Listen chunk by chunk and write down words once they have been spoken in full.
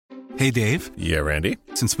Hey, Dave. Yeah, Randy?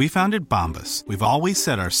 Since we founded Bombas, we've always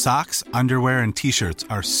said our socks, underwear, and T-shirts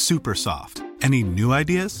are super soft. Any new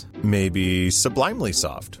ideas? Maybe sublimely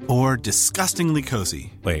soft. Or disgustingly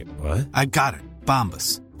cozy. Wait, what? I got it.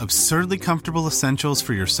 Bombas. Absurdly comfortable essentials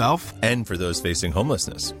for yourself and for those facing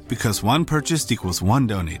homelessness. Because one purchased equals one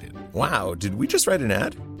donated. Wow, did we just write an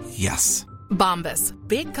ad? Yes. Bombas.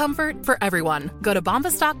 Big comfort for everyone. Go to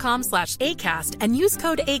bombas.com/ACAST and use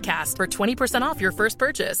code ACAST for 20% off your first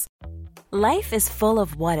purchase. Life is full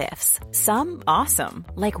of what-ifs. Some awesome,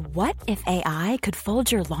 like what if AI could fold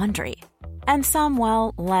your laundry? And some,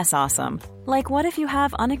 well, less awesome, like what if you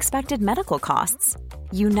have unexpected medical costs?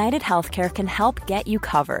 United Healthcare can help get you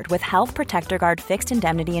covered with Health Protector Guard fixed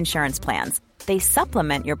indemnity insurance plans. They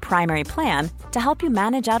supplement your primary plan to help you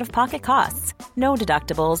manage out-of-pocket costs. No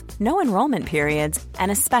deductibles, no enrollment periods,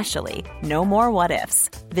 and especially no more what-ifs.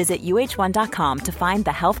 Visit uh1.com to find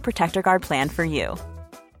the Health Protector Guard plan for you.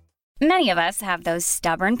 Many of us have those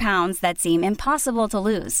stubborn pounds that seem impossible to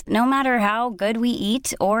lose, no matter how good we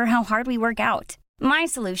eat or how hard we work out. My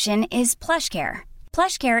solution is PlushCare.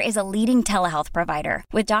 PlushCare is a leading telehealth provider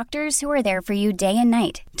with doctors who are there for you day and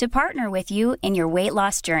night to partner with you in your weight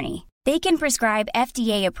loss journey. They can prescribe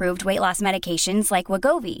FDA-approved weight loss medications like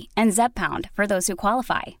Wegovy and Zepbound for those who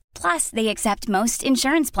qualify. Plus, they accept most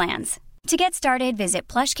insurance plans. To get started, visit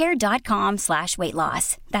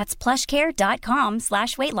plushcare.com/weightloss. That's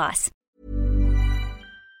plushcare.com/weightloss.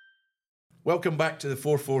 Welcome back to the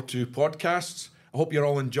 442 podcasts. I hope you're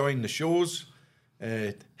all enjoying the shows.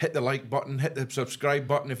 Hit the like button, hit the subscribe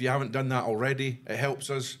button if you haven't done that already. It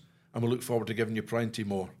helps us, and we look forward to giving you plenty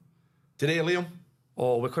more. Today, Liam?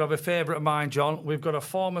 Oh, we could have a favourite of mine, John. We've got a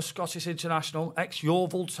former Scottish international,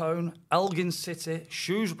 ex-Yeovil Town, Elgin City,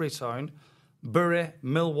 Shrewsbury Town, Bury,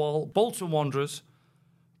 Millwall, Bolton Wanderers,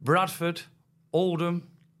 Bradford, Oldham,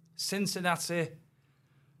 Cincinnati.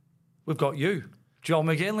 We've got you, John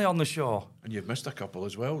McGinlay, on the show. And you've missed a couple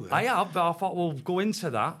as well, then. I have, but I thought we'll go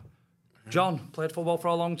into that. John, played football for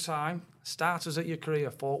a long time. Starters at your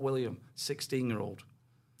career, Fort William, 16-year-old.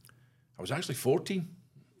 I was actually 14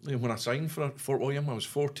 when I signed for Fort William. I was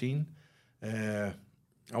 14. I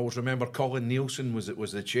always remember Colin Nielsen was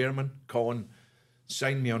the chairman. Colin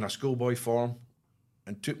signed me on a schoolboy form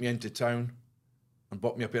and took me into town and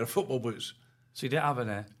bought me a pair of football boots. So you didn't have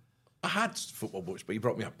any? I had football boots, but he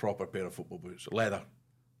brought me a proper pair of football boots, leather.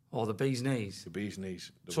 Oh, the bee's knees? The bee's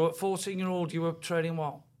knees. So at 14-year-old, you were training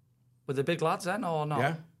what? With the big lads then, or not?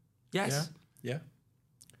 Yeah. Yes? Yeah.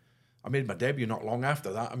 I made my debut not long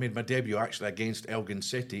after that. I made my debut actually against Elgin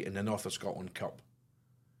City in the North of Scotland Cup.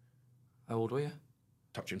 How old were you?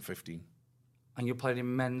 Touching 15. And you played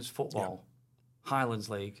in men's football? Yeah. Highlands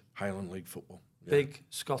League? Highland League football. Yeah. Big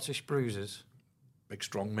Scottish bruises? Big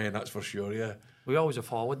strong men, that's for sure, yeah. Were you always a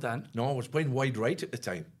forward then? No, I was playing wide right at the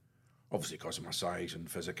time. Obviously because of my size and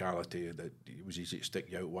physicality, it was easy to stick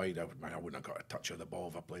you out wide. I wouldn't have got a touch of the ball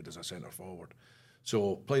if I played as a centre forward.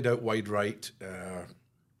 So played out wide right.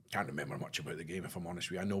 Can't remember much about the game, if I'm honest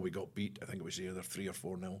with you. I know we got beat. I think it was either 3 or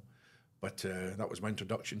 4-0. But that was my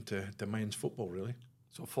introduction to men's football, really.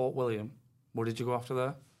 So Fort William, what did you go after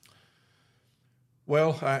there?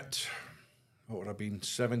 Well, at, what would I have been,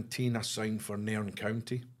 17, I signed for Nairn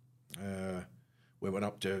County. Fort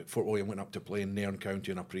William went up to play in Nairn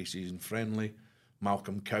County in a pre-season friendly.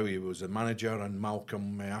 Malcolm Cowie was the manager, and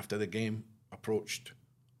Malcolm, after the game, approached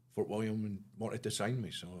Fort William and wanted to sign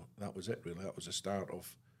me. So that was it, really. That was the start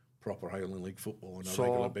of proper Highland League football on a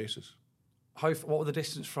regular basis. What were the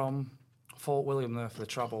distance from Fort William there for the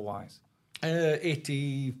travel-wise?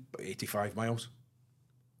 85 miles.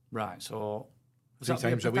 Right, so... Was 3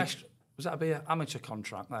 times a week. Was that an amateur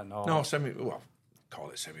contract then? Or? No,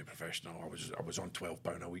 call it semi-professional. I was on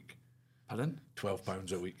 £12 a week. Pardon?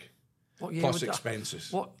 £12 a week. What year plus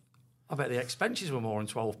expenses. What? I bet the expenses were more than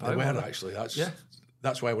 £12. They were actually.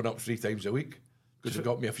 That's why I went up 3 times a week, because it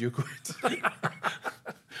got me a few quid.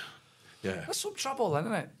 Yeah. That's some trouble then,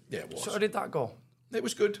 isn't it? Yeah, it was. So how did that go? It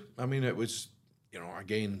was good. I mean, it was,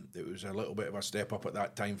 again, it was a little bit of a step up at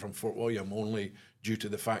that time from Fort William, only due to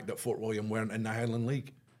the fact that Fort William weren't in the Highland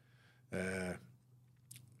League.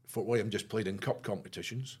 Fort William just played in cup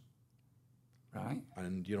competitions. Right.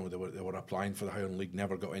 And, they were applying for the Highland League,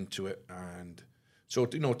 never got into it. And so,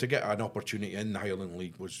 to get an opportunity in the Highland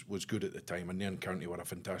League was good at the time. And Nairn County were a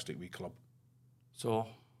fantastic wee club. So,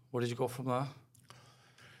 where did you go from there?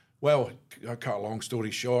 Well, I cut a long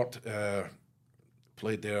story short.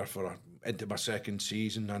 Played there into my second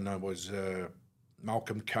season, and I was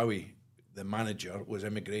Malcolm Cowie, the manager, was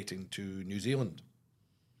immigrating to New Zealand,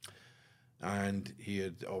 and he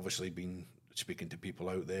had obviously been speaking to people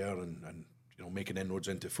out there and making inroads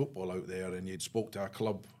into football out there, and he had spoke to a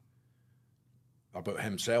club about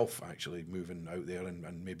himself actually moving out there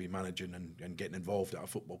and maybe managing and getting involved at a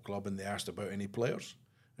football club, and they asked about any players,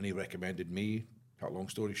 and he recommended me. Cut a long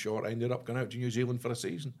story short, I ended up going out to New Zealand for a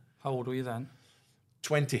season. How old were you then?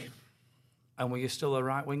 20. And were you still a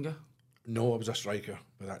right winger? No, I was a striker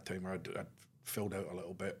by that time. I'd filled out a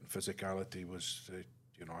little bit. Physicality was,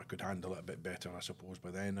 I could handle it a bit better, I suppose,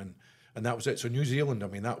 by then, and that was it. So New Zealand, I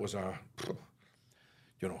mean, that was a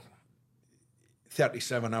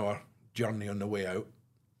 37-hour journey on the way out.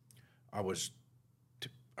 I was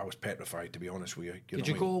petrified, to be honest with you. Did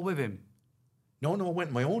you go with him? No, I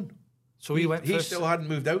went my own. So he went. He first. still hadn't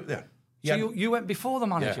moved out there. So you went before the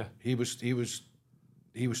manager. Yeah,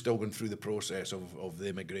 he was still going through the process of the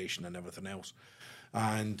immigration and everything else,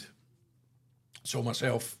 and so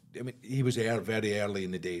myself. I mean, he was there very early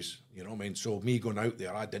in the days. You know what I mean? So me going out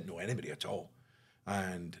there, I didn't know anybody at all,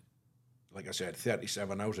 and like I said,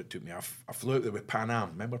 37 hours it took me. I flew out there with Pan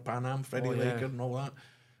Am. Remember Pan Am, Freddie Laker and all that?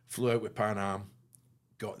 Flew out with Pan Am.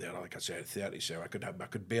 Got there, like I said, 37. I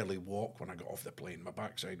could barely walk when I got off the plane. My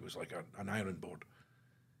backside was like an iron board.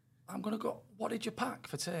 I'm going to go... What did you pack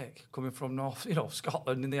for take, coming from North,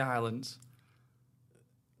 Scotland in the islands?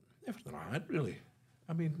 Everything I had, really.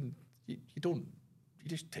 I mean, you don't... You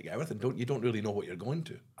just take everything, don't you? You don't really know what you're going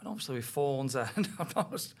to. And obviously with phones and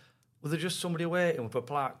was there just somebody waiting with a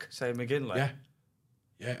plaque saying McGinlay?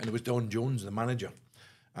 Yeah, and it was Don Jones, the manager,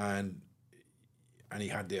 and he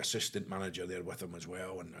had the assistant manager there with him as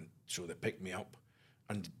well, and so they picked me up,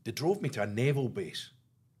 and they drove me to a naval base.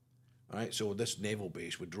 All right, so this naval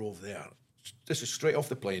base, we drove there. This is straight off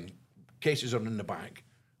the plane, cases are in the back,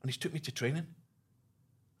 and he's took me to training.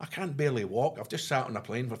 I can't barely walk. I've just sat on a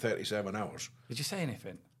plane for 37 hours. Did you say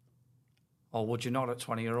anything? Or would you not at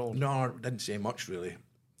 20-year-old? No, I didn't say much, really.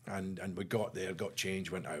 And we got there, got changed,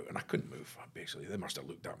 went out, and I couldn't move, basically. They must have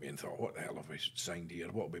looked at me and thought, what the hell have we signed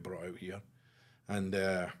here? What have we brought out here? And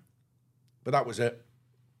but that was it.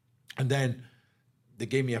 And then they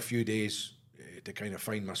gave me a few days to kind of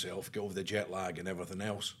find myself, get over the jet lag and everything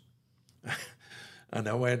else. And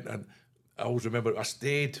I went, and I always remember I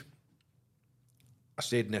stayed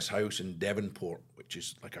in this house in Devonport, which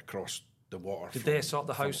is like across the water. Did they sort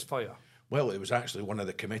the house for you? Well, it was actually one of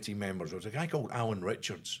the committee members. There was a guy called Alan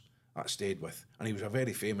Richards that I stayed with, and he was a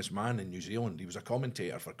very famous man in New Zealand. He was a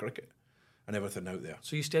commentator for cricket and everything out there.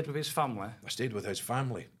 So you stayed with his family? I stayed with his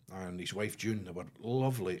family and his wife June. They were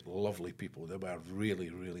lovely, lovely people. They were really,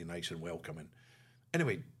 really nice and welcoming.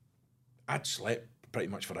 Anyway, I'd slept pretty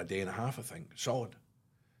much for a day and a half, I think, solid.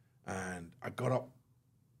 And I got up,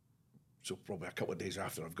 so probably a couple of days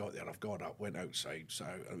after I've got there, I've got up, went outside, sat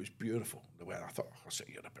out, and it was beautiful. The weather, I thought, I'll sit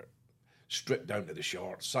here a bit. Stripped down to the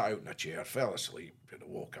shorts, sat out in a chair, fell asleep, and I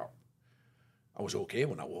woke up. I was okay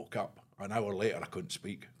when I woke up. An hour later, I couldn't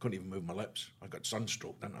speak, couldn't even move my lips. I got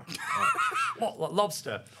sunstroke, didn't I? What, like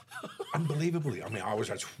lobster? Unbelievably. I mean, I was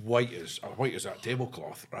as white as that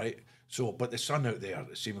tablecloth, right? So, but the sun out there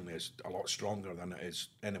seemingly is a lot stronger than it is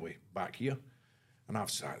anyway back here. And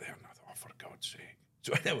I've sat there and I thought, oh, for God's sake.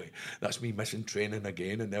 So anyway, that's me missing training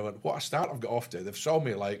again. And they went, what a start I've got off to. They've saw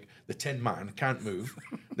me like the Tin Man, can't move.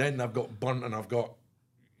 Then I've got burnt and I've got...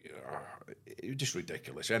 it was just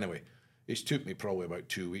ridiculous. Anyway, it's took me probably about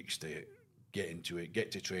 2 weeks to get into it,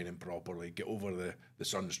 get to training properly, get over the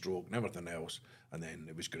sunstroke and everything else. And then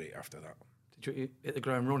it was great after that. Did you hit the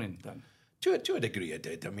ground running then? To a degree I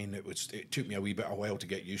did. I mean, it took me a wee bit of a while to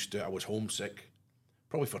get used to it. I was homesick,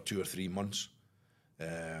 probably for 2 or 3 months.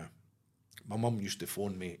 My mum used to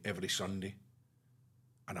phone me every Sunday,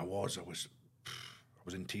 and I was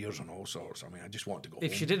in tears and all sorts. I mean, I just wanted to go home.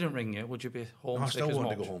 If she didn't ring you, would you be homesick? No, I still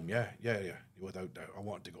wanted much? to go home. Yeah, without doubt, I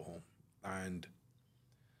wanted to go home.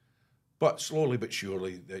 But slowly but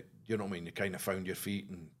surely, you know what I mean. You kind of found your feet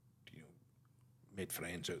and made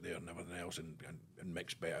friends out there and everything else, and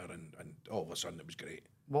mixed better, and all of a sudden it was great.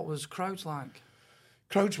 What was crowds like?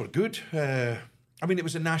 Crowds were good. I mean, it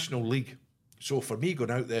was a national league, so for me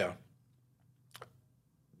going out there,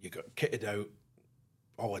 you got kitted out,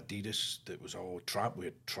 all Adidas. It was all we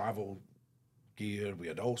had travel gear. We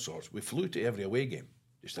had all sorts. We flew to every away game,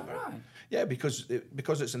 just about. Right. Yeah, because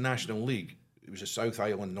it's a national league. It was a South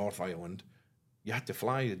Island, North Island. You had to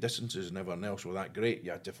fly. The distances and everything else were that great. You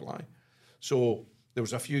had to fly. So there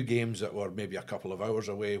was a few games that were maybe a couple of hours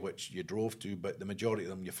away, which you drove to, but the majority of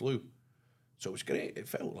them you flew. So it was great. It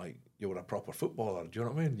felt like you were a proper footballer. Do you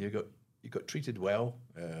know what I mean? You got treated well.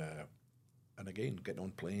 And again, getting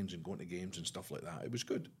on planes and going to games and stuff like that. It was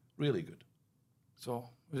good, really good. So,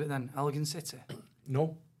 was it then Elgin City?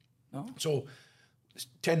 No. So,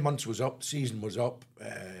 10 months was up, season was up.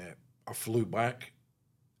 I flew back,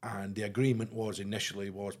 And the agreement was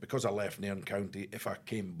initially because I left Nairn County, if I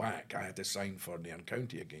came back, I had to sign for Nairn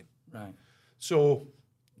County again. Right. So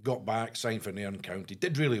got back, signed for Nairn County,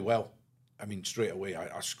 did really well. I mean, straight away,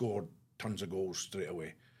 I scored tons of goals straight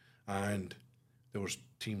away. And there was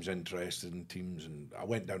teams interested in teams, and I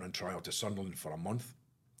went down on trial to Sunderland for a month.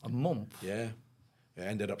 A month? Yeah. I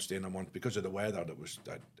ended up staying a month because of the weather.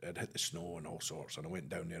 I'd hit the snow and all sorts, and I went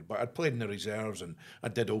down there. But I'd played in the reserves, and I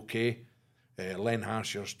did okay. Len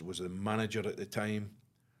Harshurst was the manager at the time.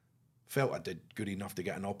 Felt I did good enough to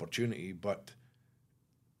get an opportunity, but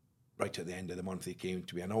right at the end of the month he came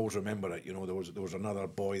to me, and I always remember it. You know, there was another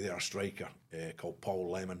boy there, a striker called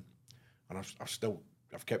Paul Lemon, and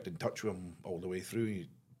I've kept in touch with him all the way through.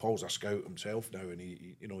 Paul's a scout himself now, and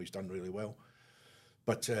he's done really well.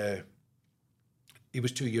 But he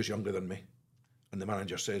was 2 years younger than me, and the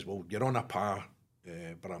manager says, "Well, you're on a par."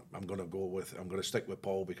 But I'm going to stick with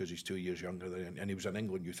Paul because he's 2 years younger than, and he was an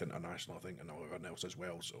England Youth International, I think, and everyone else as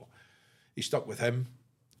well. So he stuck with him,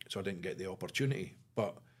 so I didn't get the opportunity.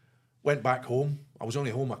 But went back home. I was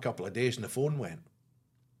only home a couple of days, and the phone went,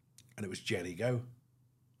 and it was Jerry Gow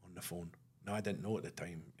on the phone. Now I didn't know at the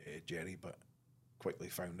time Jerry, but quickly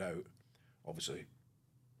found out. Obviously,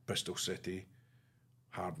 Bristol City,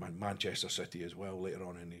 Hardman, Manchester City as well later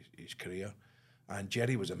on in his career, and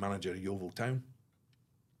Jerry was a manager of Yeovil Town.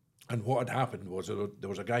 And what had happened was there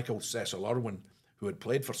was a guy called Cecil Irwin who had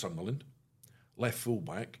played for Sunderland, left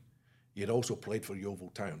fullback. He had also played for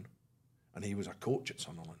Yeovil Town, and he was a coach at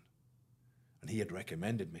Sunderland. And he had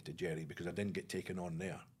recommended me to Jerry because I didn't get taken on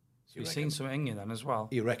there. So you've seen something in you then as well?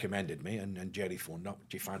 He recommended me, and Jerry phoned up,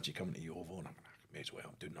 "Do you fancy coming to Yeovil?" And I'm like, "I may as well,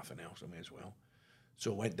 I'm doing nothing else, I may as well."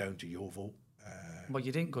 So I went down to Yeovil. Well,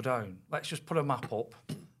 you didn't go down. Let's just put a map up.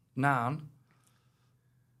 Nairn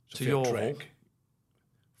to Yeovil. Yeovil.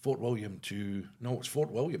 Fort William it's Fort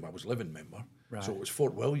William. I was living member, Right. so it was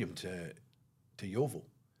Fort William to Yeovil,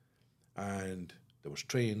 and there was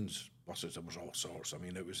trains, buses, there was all sorts. I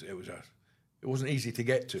mean, it wasn't easy to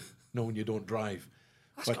get to, knowing you don't drive.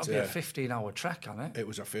 That's got to be a 15-hour trek, hasn't it? It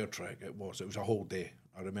was a fair trek. It was a whole day.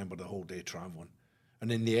 I remember the whole day travelling,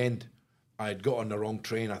 and in the end, I had got on the wrong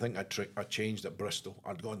train. I think I changed at Bristol.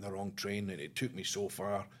 I'd got on the wrong train, and it took me so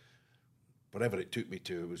far. Whatever it took me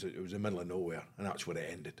to, it was the middle of nowhere, and that's where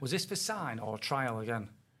it ended. Was this for sign or trial again?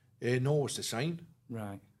 No, it was to sign.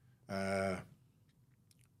 Right.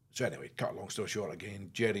 So anyway, cut a long story short again,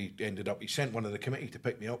 Jerry he sent one of the committee to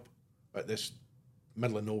pick me up at this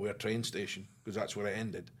middle of nowhere train station, because that's where it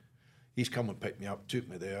ended. He's come and picked me up, took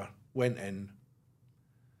me there, went in,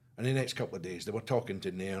 and the next couple of days they were talking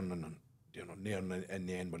to Nairn, and Nairn in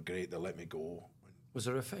the end were great, they let me go. Was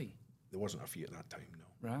there a fee? There wasn't a fee at that time, no.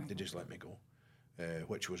 Right. They just let me go,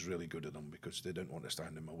 which was really good of them because they didn't want to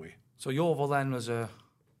stand in my way. So Yeovil then was a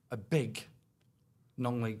big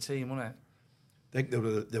non-league team, wasn't it? I think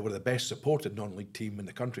they were the best supported non-league team in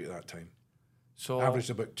the country at that time. So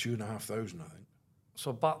averaged about 2,500, I think.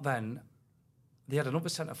 So back then, they had another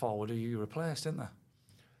centre forward who you replaced, didn't they?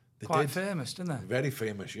 They Quite did. famous, didn't they? Very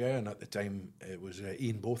famous, yeah. And at the time, it was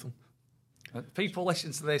Ian Botham. People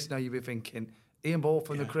listen to this now, you'll be thinking, Ian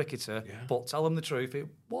Botham, the cricketer, but tell them the truth, it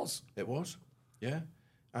was. It was, yeah.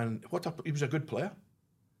 And he was a good player.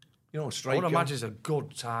 You know, a striker. I would imagine he's a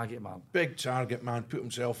good target man. Big target man, put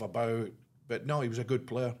himself about. But no, he was a good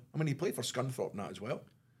player. I mean, he played for Scunthorpe and that as well.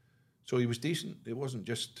 So he was decent. It wasn't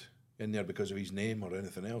just in there because of his name or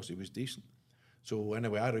anything else. He was decent. So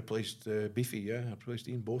anyway, I replaced Beefy, I replaced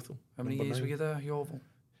Ian Botham. How many years were you there, Yeovil?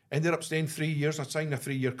 Ended up staying 3 years. I signed a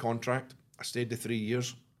 3-year contract. I stayed the 3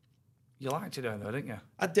 years. You liked it down there, didn't you?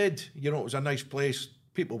 I did. You know, it was a nice place.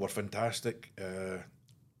 People were fantastic.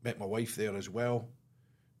 Met my wife there as well.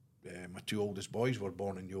 My 2 oldest boys were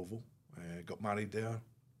born in Yeovil. Got married there.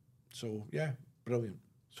 So, yeah, brilliant.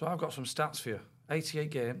 So I've got some stats for you. 88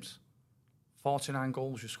 games, 49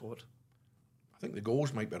 goals you scored. I think the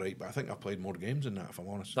goals might be right, but I think I've played more games than that, if I'm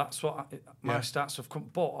honest. That's what my stats have come.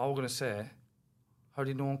 But I was going to say, how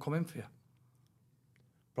did no one come in for you?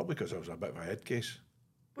 Probably because I was a bit of a head case.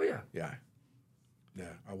 Were you? Yeah,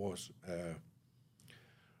 I was.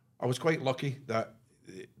 I was quite lucky that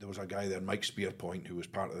there was a guy there, Mike Spearpoint, who was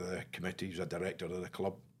part of the committee. He was a director of the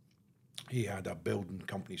club. He had a building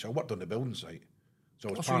company, so I worked on the building site. So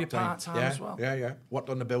I was so you're part-time as well? Yeah. Worked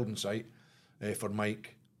on the building site for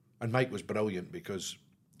Mike. And Mike was brilliant because,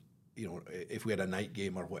 you know, if we had a night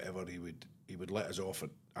game or whatever, he would let us off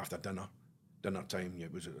after dinner time.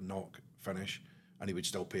 It was a knock finish, and he would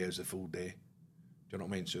still pay us the full day. Do you know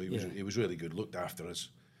what I mean? So he was really good, looked after us.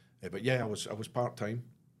 But yeah, I was part-time.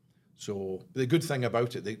 So the good thing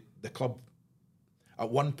about it, the club, at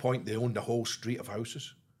one point they owned a whole street of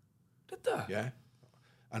houses. Did they? Yeah.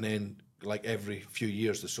 And then, like every few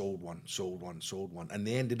years, they sold one. And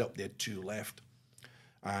they ended up, they had 2 left.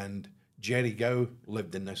 And Jerry Gow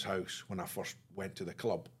lived in this house when I first went to the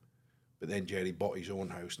club. But then Jerry bought his own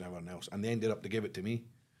house and everything else. And they ended up to give it to me.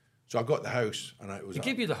 So I got the house. And it was They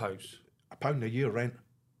give you the house? £1 a year rent.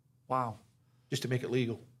 Wow. Just to make it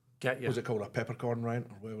legal. Get you. Was it called a peppercorn rent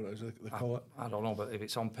or whatever it is they call it? I don't know, but if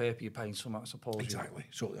it's on paper, you're paying something, I suppose. Exactly.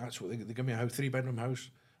 So that's what they give me a house, 3-bedroom house.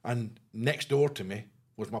 And next door to me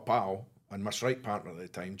was my pal and my strike partner at the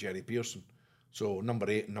time, Jerry Pearson. So number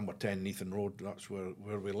 8 and number 10 Neathan Road, that's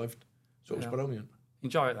where we lived. So it was brilliant.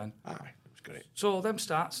 Enjoy it then? Aye, it was great. So them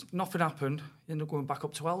starts, nothing happened. You end up going back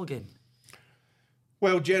up to Elgin.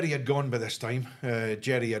 Well, Jerry had gone by this time.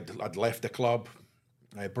 Jerry had left the club.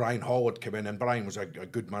 Brian Hall had come in, and Brian was a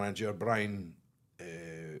good manager. Brian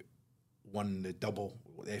won the double,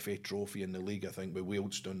 the FA Trophy in the league, I think, with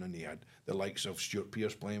Wealdstone, and he had the likes of Stuart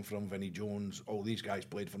Pearce playing for him, Vinnie Jones, all these guys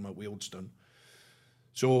played for him at Wealdstone.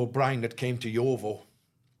 So Brian had came to Yeovil,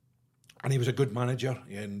 and he was a good manager,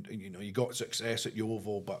 and he got success at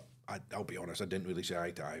Yeovil, but I'll be honest, I didn't really see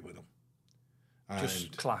eye to eye with him.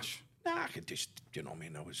 Just clash? Nah, I could just, I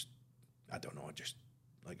don't know,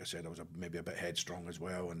 like I said, I was maybe a bit headstrong as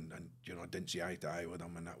well, and I didn't see eye to eye with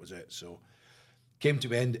him, and that was it. So came to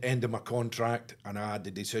the end of my contract, and I had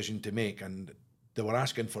the decision to make, and they were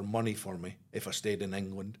asking for money for me if I stayed in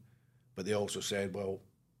England, but they also said,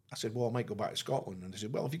 I said, I might go back to Scotland, and they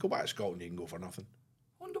said, if you go back to Scotland, you can go for nothing.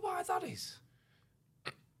 Wonder why that is.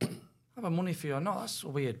 Having money for you or not, that's a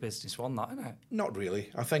weird business one, that, isn't it? Not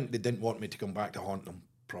really. I think they didn't want me to come back to haunt them,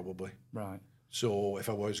 probably. Right. So if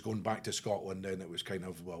I was going back to Scotland, then it was kind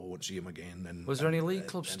of, I won't see him again. And was there any league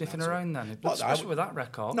clubs sniffing around then? Especially with that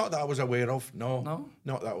record. Not that I was aware of, no.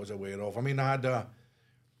 Not that I was aware of. I mean, I had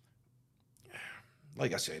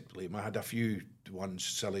like I said, Liam, I had a few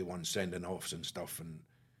silly ones sending offs and stuff. And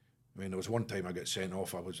I mean, there was one time I got sent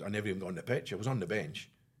off, I never even got on the pitch. I was on the bench.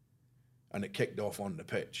 And it kicked off on the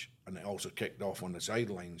pitch. And it also kicked off on the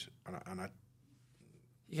sidelines. And I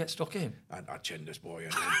you get stuck in? I chinned this boy.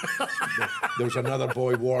 And there was another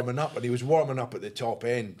boy warming up, and he was warming up at the top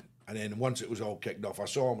end. And then once it was all kicked off, I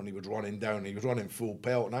saw him, and he was running down. He was running full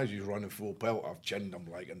pelt, and as he was running full pelt, I've chinned him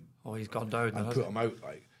and he's gone down and put him out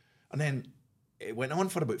And then it went on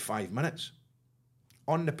for about 5 minutes,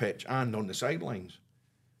 on the pitch and on the sidelines,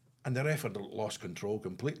 and the ref had lost control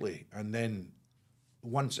completely. And then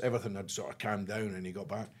once everything had sort of calmed down and he got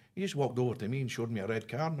back, he just walked over to me and showed me a red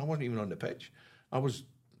card, and I wasn't even on the pitch. I was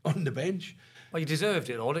on the bench. Well, you deserved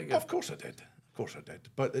it, though, didn't you? Of course I did.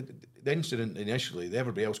 But the incident initially,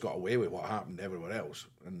 everybody else got away with what happened everywhere else,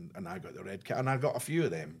 and I got the red card, and I got a few of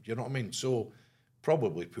them. Do you know what I mean? So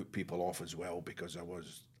probably put people off as well, because I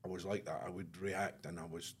was like that. I would react, and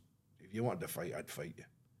if you wanted to fight, I'd fight you.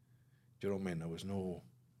 Do you know what I mean? It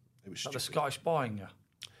was like the Scottish boy in you?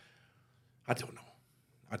 I don't know.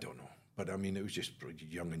 But I mean, it was just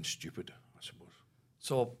young and stupid, I suppose.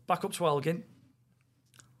 So back up to Elgin.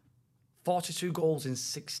 42 goals in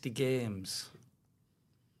 60 games.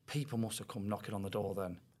 People must have come knocking on the door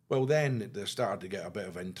then. Well, then they started to get a bit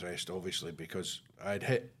of interest, obviously, because I'd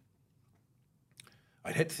hit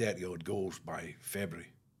 30-odd goals by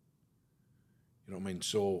February. You know what I mean?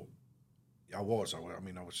 So I was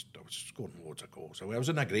scoring loads of goals. I was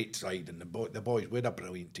in a great side, and the boys, we had a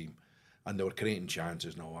brilliant team, and they were creating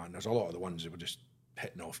chances and all that. And there's a lot of the ones that were just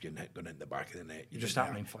hitting off you and going into the back of the net. You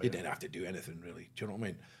didn't have to do anything, really. Do you know what I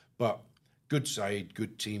mean? But good side,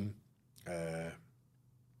 good team.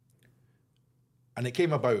 And it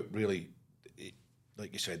came about, really,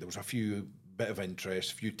 like you said, there was a bit of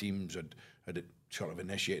interest. A few teams had sort of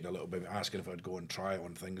initiated a little bit, asking if I'd go on trial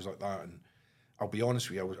and things like that. And I'll be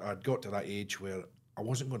honest with you, I'd got to that age where I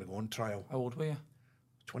wasn't going to go on trial. How old were you?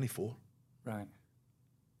 24. Right.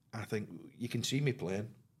 I think you can see me playing.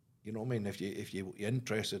 You know what I mean? If you're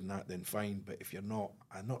interested in that, then fine. But if you're not,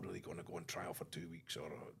 I'm not really going to go on trial for 2 weeks. Do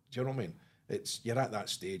you know what I mean? You're at that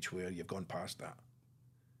stage where you've gone past that.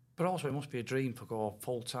 But also, it must be a dream to go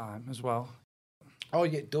full time as well. Oh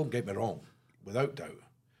yeah, don't get me wrong, without doubt.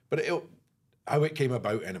 But how it came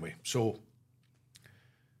about anyway. So,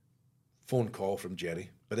 phone call from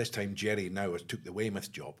Jerry. By this time, Jerry now has took the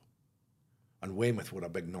Weymouth job, and Weymouth were a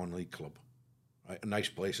big non-league club, right? A nice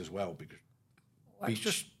place as well because. Let's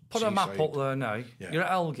just put a map up there now. Yeah. You're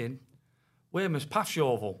at Elgin, Weymouth, past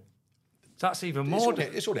Yeovil. That's even more.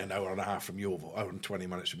 It's only an hour and a half from Yeovil, hour and 20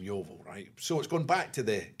 minutes from Yeovil, right? So it's gone back to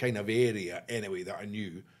the kind of area anyway that I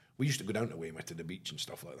knew. We used to go down to Weymouth to the beach and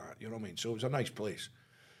stuff like that, you know what I mean? So it was a nice place.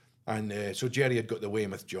 And so Jerry had got the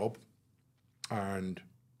Weymouth job and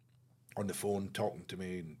on the phone talking to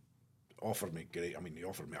me and offered me he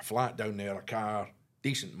offered me a flat down there, a car,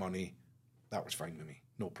 decent money. That was fine with me,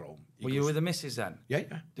 no problem. Were you with the missus then? Yeah.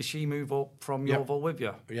 Did she move up from Yeovil with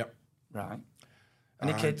you? Yep. Right.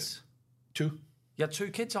 Any kids? 2. You had 2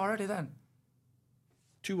 kids already then?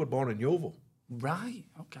 2 were born in Yeovil. Right,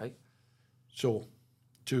 okay. So,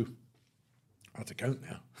 2. I had to count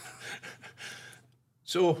now.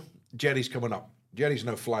 So, Jerry's coming up. Jerry's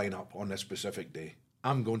now flying up on this specific day.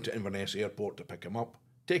 I'm going to Inverness Airport to pick him up,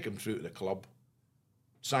 take him through to the club,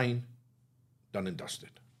 sign, done and dusted.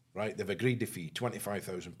 Right? They've agreed the fee,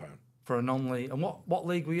 £25,000. For a non-league. And what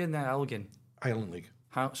league were you in there, Elgin? Highland League.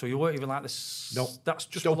 How? So you weren't even like this? No. That's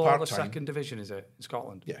just Still below part-time. the second division, is it, in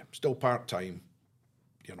Scotland? Yeah, still part-time.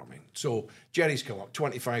 You know what I mean? So, Jerry's come up,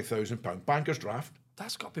 £25,000. Banker's draft.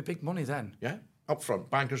 That's got to be big money then. Yeah, up front,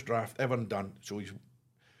 banker's draft, everything done. So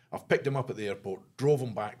I've picked him up at the airport, drove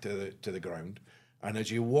him back to the ground, and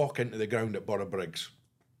as you walk into the ground at Borough Briggs,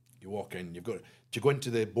 you walk in, you've got to go into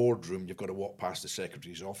the boardroom, you've got to walk past the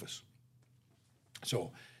secretary's office.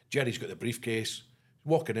 So Jerry's got the briefcase,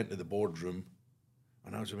 walking into the boardroom,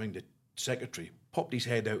 and I was ringing the secretary, popped his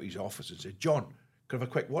head out of his office and said, "John, could I have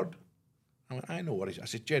a quick word?" I went, "I know worries." I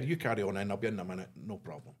said, "Jerry, you carry on in, I'll be in a minute, no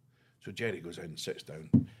problem." So Jerry goes in, sits down,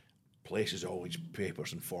 places all his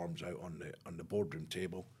papers and forms out on the boardroom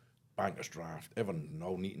table, banker's draft, everything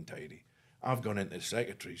all neat and tidy. I've gone into the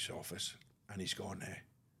secretary's office and he's gone there.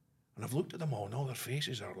 And I've looked at them all and all their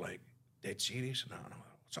faces are like dead serious and that.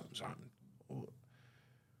 Something's happened. Oh.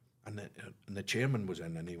 And the chairman was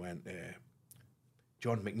in and he went,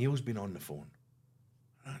 "John McNeil's been on the phone."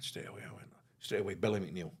 And I went, straight away, Billy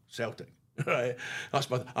McNeil, Celtic. Right.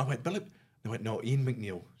 I went, "Billy." They went, "No, Ian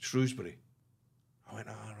McNeil, Shrewsbury." I went,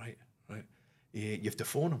 right. You have to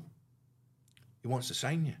phone him. He wants to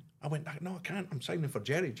sign you. I went, "No, I can't. I'm signing for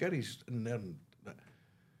Jerry. Jerry's in there."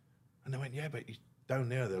 And they went, "Yeah, but he's down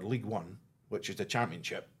there, they're League One, which is the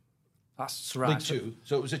championship. That's right. League Two,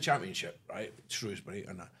 so it was a championship, right? Shrewsbury,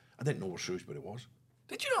 and I didn't know where Shrewsbury was.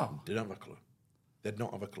 Did you not? Didn't have a clue. Did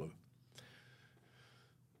not have a clue.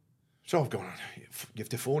 So I've gone, "You have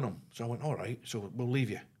to phone him." So I went, "All right, so we'll leave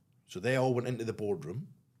you." So they all went into the boardroom,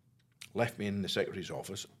 left me in the secretary's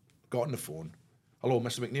office, got on the phone. "Hello,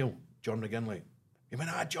 Mr. McNeil, John McGinlay." He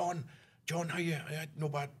went, John, how you? No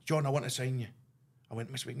bad. John, I want to sign you." I went,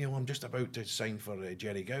 "Mr. McNeil, I'm just about to sign for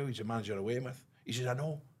Jerry Gow. He's the manager of Weymouth." He says, "I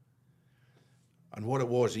know." And what it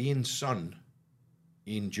was, Ian's son,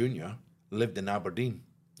 Ian Jr., lived in Aberdeen,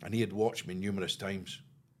 and he had watched me numerous times.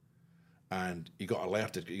 And he got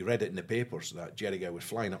alerted, he read it in the papers that Jerry Gow was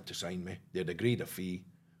flying up to sign me. They'd agreed a fee.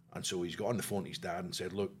 And so he's got on the phone to his dad and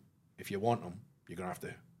said, "Look, if you want him, you're going to have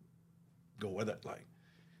to go with it." Like,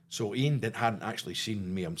 so Ian hadn't actually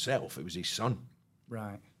seen me himself. It was his son.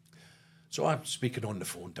 Right. So I'm speaking on the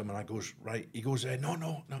phone to him and I goes, right. He goes,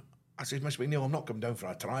 no. I said, "Mr. McNeil, I'm not coming down for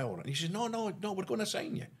a trial." And he says, no, we're going to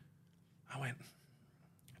sign you. I went,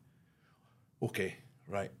 "Okay,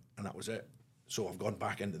 right." And that was it. So I've gone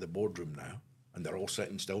back into the boardroom now and they're all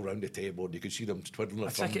sitting still round the table. You could see them twiddling their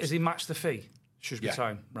thumbs. I take it as he matched the fee? Shrewsbury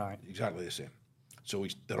Town, right. Exactly the same. So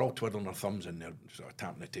they're all twiddling their thumbs in there, sort of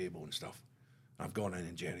tapping the table and stuff. I've gone in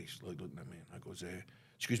and Jerry's looking at me and I goes,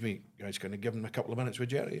 "Excuse me, guys, can I give him a couple of minutes with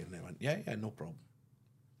Jerry?" And they went, yeah, no problem.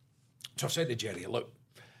 So I said to Jerry, "Look,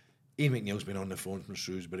 Ian McNeil's been on the phone from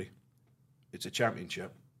Shrewsbury. It's a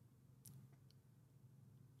championship.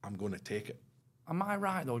 I'm going to take it." Am I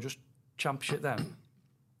right, though, just championship then?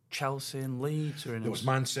 Chelsea and Leeds are in There was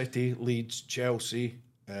Man City, Leeds, Chelsea.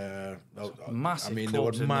 Massive there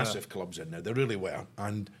were clubs in massive clubs in there. They really were.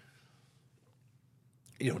 And,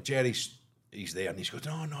 Jerry's there and he goes,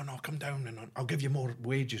 no, come down and I'll give you more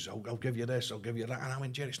wages. I'll give you this, I'll give you that. And I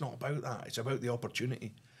went, "Jerry, it's not about that. It's about the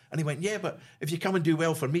opportunity." And he went, "Yeah, but if you come and do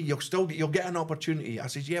well for me, you'll get an opportunity." I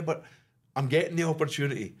said, "Yeah, but I'm getting the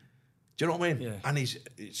opportunity." Do you know what I mean? Yeah.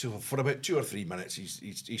 And so for about 2 or 3 minutes,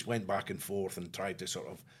 he's went back and forth and tried to sort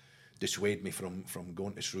of dissuade me from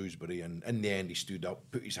going to Shrewsbury. And in the end, he stood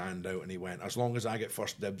up, put his hand out, and he went, "As long as I get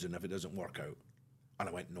first dibs, and if it doesn't work out." And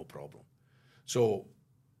I went, "No problem." So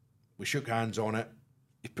we shook hands on it.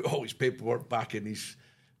 He put all his paperwork back in his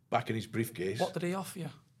briefcase. What did he offer you?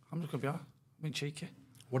 I'm just going to be cheeky.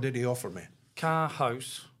 What did he offer me? Car,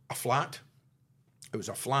 house. A flat. It was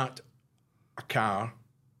a flat, a car,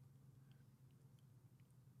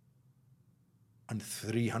 and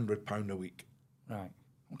 £300 a week. Right.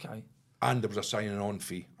 Okay. And there was a signing-on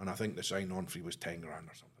fee, and I think the signing-on fee was 10 grand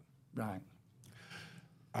or something. Right.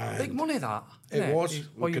 And big money, that. It was.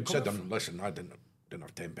 Well, We considered, listen, I didn't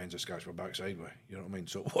have 10 pence to scratch my backside with, you know what I mean?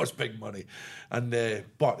 So it was big money. And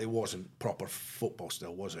but it wasn't proper football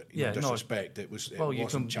still, was it? Yeah, no disrespect. It was. Well, it you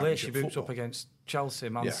wasn't can lace your boots football. up against Chelsea,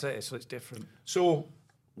 Man City, so it's different. So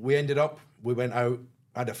we went out,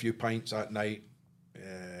 had a few pints that night.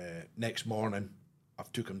 Next morning,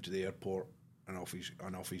 I've took him to the airport, and off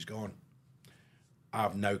he's gone.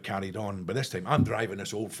 I've now carried on, but this time I'm driving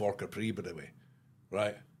this old Ford Capri, by the way,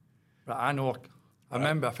 right? Right, I know. I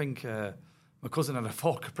remember. I think my cousin had a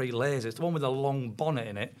Ford Capri Laser. It's the one with a long bonnet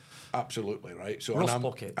in it. Absolutely right. So Rust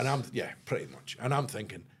buckets. and I'm pretty much. And I'm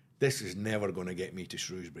thinking this is never going to get me to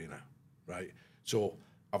Shrewsbury now, right? So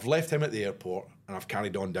I've left him at the airport and I've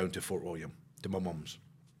carried on down to Fort William to my mum's.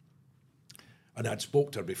 And I'd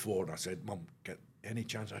spoke to her before and I said, Mum, get any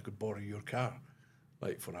chance I could borrow your car,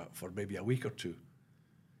 like for maybe a week or two?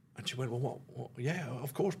 And she went, well, what? Yeah,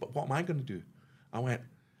 of course, but what am I going to do? I went,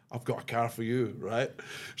 I've got a car for you, right?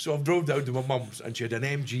 So I've drove down to my mum's and she had an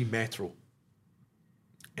MG Metro.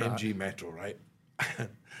 Right. MG Metro, right?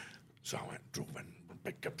 So I went, drove in,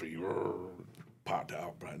 big Capri, parked it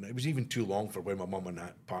up, right? And it was even too long for when my mum and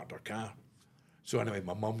that parked her car. So anyway,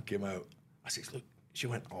 my mum came out. I said, look, she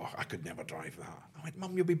went, oh, I could never drive that. I went,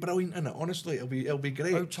 Mum, you'll be brilliant in it. Honestly, it'll be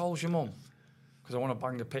great. How tall's your mum? Because I want to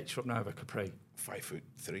bang a picture up now of a Capri. 5'3"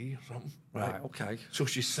 or something. Right, okay. So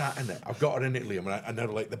she sat in it. I've got her in it, Liam, and they're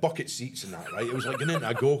like the bucket seats and that, right? It was like getting into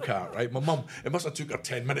a go-kart, right? My mum, it must have took her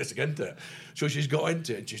 10 minutes to get into it. So she's got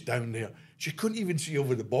into it and she's down there. She couldn't even see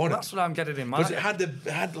over the bonnet. That's what I'm getting in mind. Because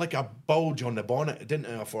it had like a bulge on the bonnet. It didn't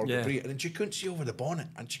have a Ford Capri. And then she couldn't see over the bonnet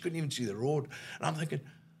and she couldn't even see the road. And I'm thinking,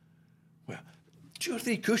 well, 2 or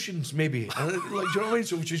 3 cushions maybe. And like, do you know what I mean?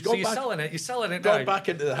 So she's gone back. You're selling it Gone now. back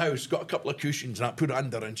into the house, got a couple of cushions and I put it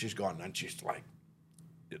under and she's gone. And she's like,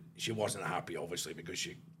 she wasn't happy, obviously, because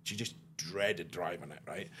she just dreaded driving it,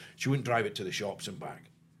 right? She wouldn't drive it to the shops and back,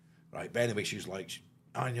 right? But anyway, she's like,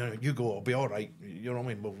 you go, I'll be all right. You know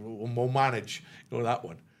what I mean? We'll manage, that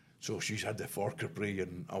one. So she's had the Ford Capri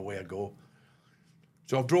and away I go.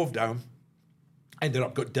 So I drove down,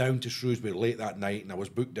 got down to Shrewsbury late that night and I was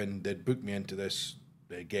booked in, they'd booked me into this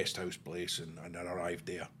guest house place and I arrived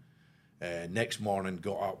there. Next morning,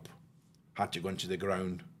 got up, had to go into the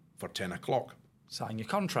ground for 10 o'clock. Sign your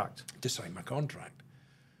contract. To sign my contract.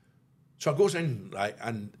 So I goes in, right,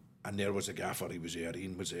 and there was a gaffer, he was there,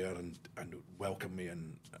 Ian was there, and welcomed me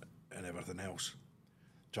and everything else.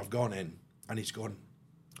 So I've gone in, and he's gone,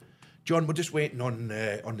 John, we're just waiting on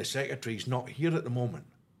the secretary, he's not here at the moment.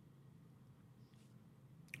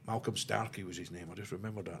 Malcolm Starkey was his name, I just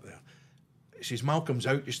remembered that there. He says, Malcolm's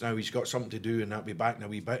out just now, he's got something to do, and I'll be back in a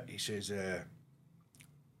wee bit. He says,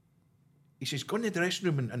 go in the dressing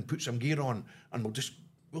room and put some gear on and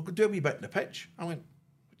we'll do a wee bit in the pitch. I went,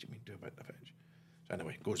 what do you mean do a bit in the pitch? So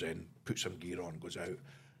anyway, goes in, puts some gear on, goes out.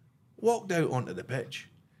 Walked out onto the pitch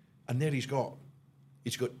and there he's got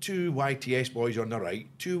 2 YTS boys on the right,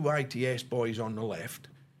 2 YTS boys on the left.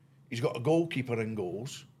 He's got a goalkeeper in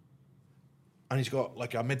goals and he's got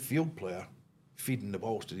like a midfield player feeding the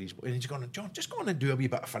balls to these boys. And he's going, John, just go on and do a wee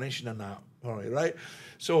bit of finishing in that. All right?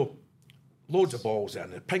 So loads of balls in,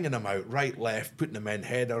 pinging them out, right, left, putting them in,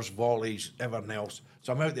 headers, volleys, everything else.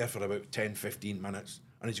 So I'm out there for about 10, 15 minutes.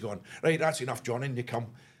 And he's going, right, that's enough, John, in you come.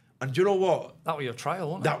 And do you know what? That was your trial,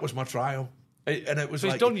 wasn't it? That was my trial. And it was so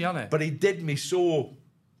like... he's done you, hasn't he? But he did me so...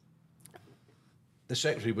 The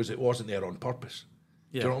secretary wasn't there on purpose.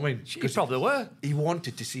 Yeah. Do you know what I mean? He probably were. He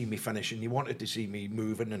wanted to see me finishing. He wanted to see me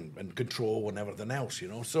moving and control and everything else,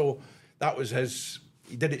 So that was his...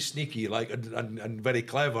 He did it sneaky, like, and very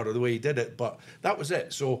clever the way he did it, but that was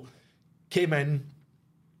it. So, came in,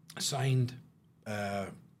 signed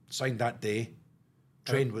that day,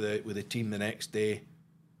 trained with the team the next day,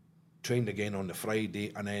 trained again on the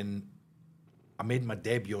Friday, and then I made my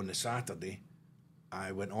debut on the Saturday.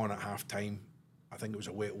 I went on at half time. I think it was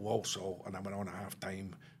away at Walsall, and I went on at half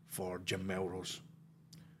time for Jim Melrose.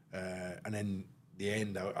 And then the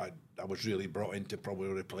end, I was really brought in to probably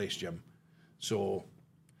replace Jim. So,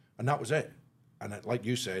 and that was it. And like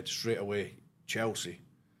you said, straight away, Chelsea,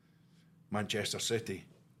 Manchester City,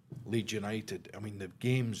 Leeds United. I mean, the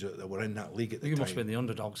games that were in that league at the time. You must have been the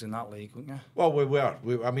underdogs in that league, wouldn't you? Well, we were.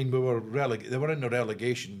 We were They were in the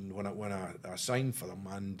relegation when I signed for them,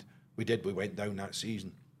 and we went down that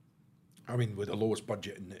season. I mean, with the lowest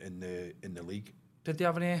budget in the league. Did they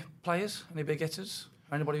have any players, any big hitters?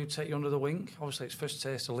 Anybody who'd take you under the wing? Obviously, it's first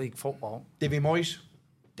taste of league football. Davy Moyes.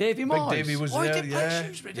 Davy Moyes? Big Davy was there, he did play at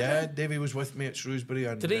Shrewsbury, didn't he? Davy was with me at Shrewsbury.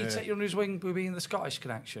 And, did he take you under his wing with being the Scottish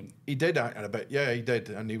connection? He did a bit, yeah, he did.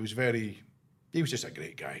 And he was just a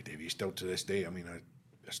great guy, Davy. Still to this day, I mean,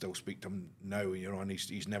 I still speak to him now, and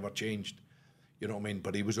he's never changed. You know what I mean?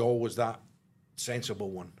 But he was always that sensible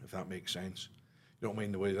one, if that makes sense. You know what I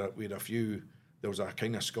mean? The way that we had there was a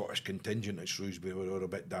kind of Scottish contingent at Shrewsbury who were a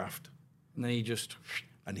bit daft. And then he just...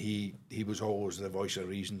 And he was always the voice of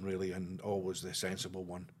reason, really, and always the sensible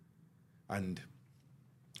one. And,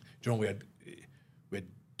 you know, we had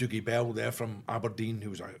Dougie Bell there from Aberdeen, who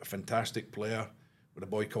was a fantastic player, with a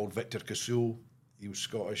boy called Victor Cassou. He was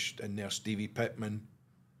Scottish in there. Stevie Pittman,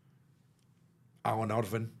 Alan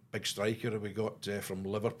Irvin, big striker we got from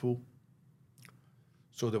Liverpool.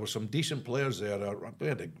 So there were some decent players there.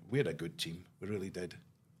 We had a good team, we really did.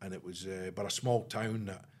 And it was but a small town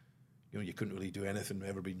that, you know, you couldn't really do anything.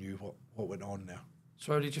 Everybody knew what went on there.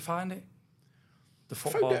 So how did you find it? The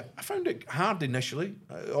football? I found it hard initially.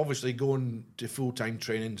 Obviously, going to full-time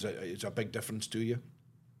training is a big difference to you.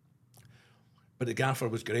 But the gaffer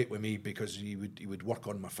was great with me because he would work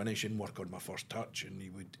on my finishing, work on my first touch, and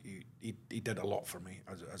he did a lot for me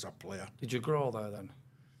as a player. Did you grow there then?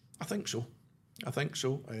 I think so.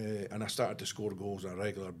 And I started to score goals on a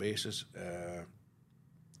regular basis.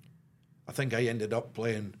 I think I ended up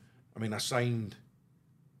playing. I mean, I signed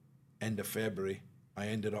end of February. I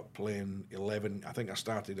ended up playing 11. I think I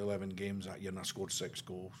started 11 games that year, and I scored 6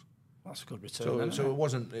 goals. That's a good return. So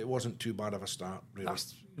it wasn't too bad of a start, really.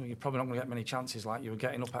 You're probably not going to get many chances like you were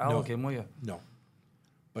getting up at Elgin, were you? No,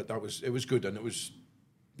 but it was good, and it was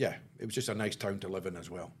just a nice town to live in as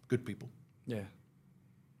well. Good people. Yeah.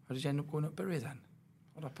 How did you end up going at Bury then?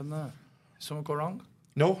 What happened there? Did something go wrong?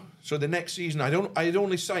 No. So the next season, I'd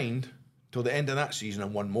only signed till the end of that season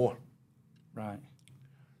and one more. Right.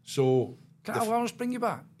 So. I'll just bring you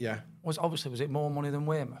back. Yeah. Was it more money than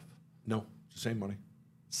Weymouth? No, it's the same money.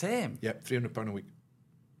 Same? Yeah, £300 a week.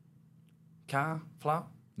 Car, flat?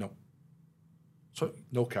 No. So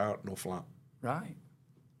no car, no flat. Right.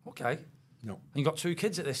 Okay. No. And you got 2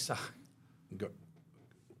 kids at this time?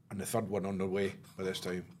 And the third one on the way by this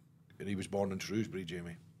time. And he was born in Shrewsbury,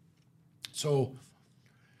 Jamie. So,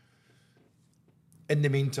 in the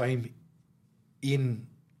meantime, Ian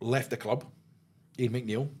left the club. Ian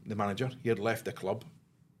McNeil, the manager, he had left the club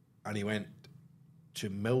and he went to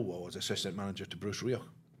Millwall as assistant manager to Bruce Rioch.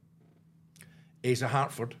 Asa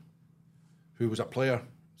Hartford, who was a player.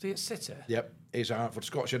 Was he at City? Yep, Asa Hartford,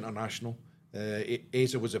 Scottish international.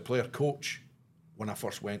 Asa was a player coach when I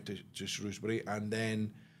first went to Shrewsbury, and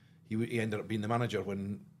then he ended up being the manager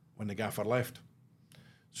when the gaffer left.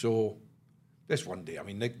 So this one day, I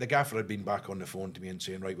mean, the gaffer had been back on the phone to me and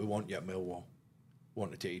saying, right, we want you at Millwall.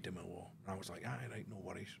 Want to take you to Millwall. And I was like, right, no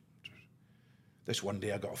worries. This one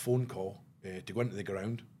day I got a phone call to go into the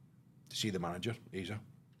ground to see the manager, Asa.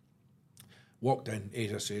 Walked in,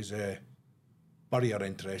 Asa says, Bury are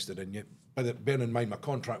interested in you. But bearing in mind, my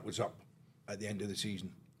contract was up at the end of the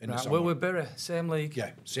season. In the summer. Well, with Bury, same league?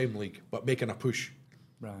 Yeah, same league, but making a push.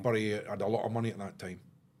 Right. Bury had a lot of money at that time.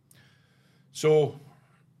 So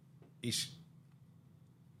he's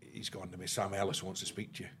gone to me, Sam Ellis wants to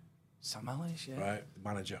speak to you. Sam Ellis, yeah. Right, the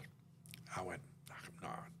manager. I went, nah,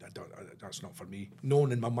 that's not for me.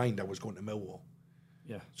 Knowing in my mind I was going to Millwall.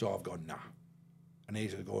 Yeah. So I've gone, nah. And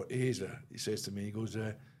Asa, he says to me, he goes,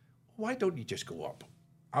 why don't you just go up?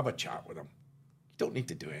 Have a chat with them. You don't need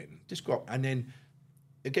to do anything. Just go up. And then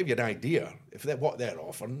it'll give you an idea if what they're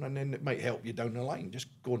offering, and then it might help you down the line. Just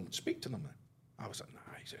go and speak to them then. I was like, nah,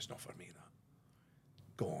 he says, it's not for me,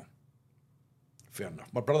 that. Go on. Fair enough.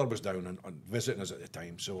 My brother was down and visiting us at the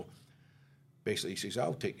time, so basically he says,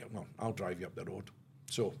 I'll drive you up the road.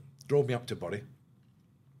 So drove me up to Bury,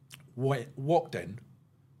 walked in,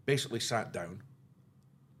 basically sat down,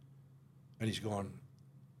 and he's gone,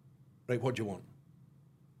 right, what do you want?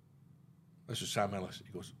 This is Sam Ellis.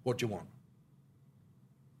 He goes, what do you want?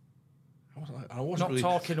 I wasn't really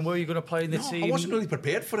talking, were you going to play in the team? I wasn't really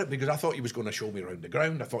prepared for it because I thought he was going to show me around the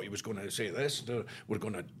ground. I thought he was going to say this, we're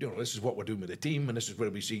going to, this is what we're doing with the team and this is where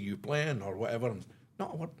we see you playing or whatever. And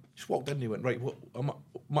no, I just walked in and he went, right, how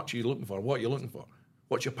much are you looking for? What are you looking for?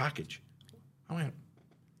 What's your package? I went,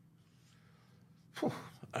 phew.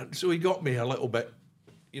 And so he got me a little bit,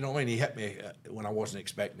 you know what I mean? He hit me when I wasn't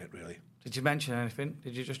expecting it, really. Did you mention anything?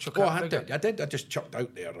 Did you just chuck out a figure? I did. I just chucked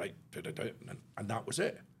out there, right, put it out, and that was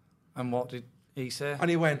it. And what did he say? And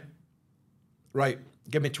he went, right,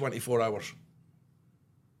 give me 24 hours.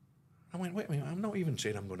 I went, wait a minute, I'm not even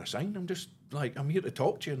saying I'm going to sign. I'm just like, I'm here to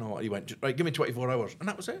talk to you and all. He went, right, give me 24 hours. And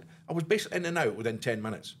that was it. I was basically in and out within 10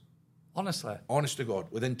 minutes. Honestly? Honest to God.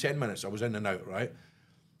 Within 10 minutes, I was in and out, right?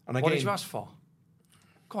 And again, what did you ask for?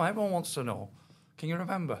 Come on, everyone wants to know. Can you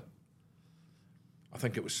remember? I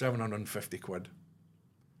think it was 750 quid.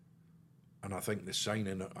 And I think the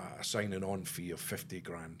signing on fee of 50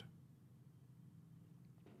 grand.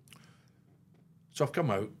 So I've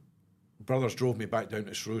come out, brothers drove me back down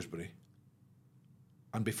to Shrewsbury,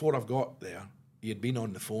 and before I've got there, he had been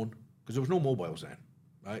on the phone, because there was no mobiles then,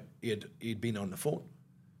 right? He'd been on the phone.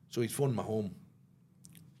 So he'd phoned my home,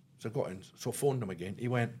 So I got in, so I phoned him again. He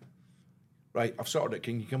went, right, I've sorted it,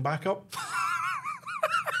 can you come back up?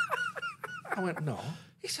 I went, no.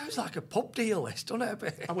 He sounds like a pub dealist, doesn't it, a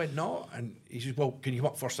bit? I went, no. And he says, well, can you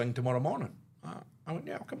come up first thing tomorrow morning? I went,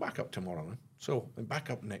 yeah, I'll come back up tomorrow then. So I went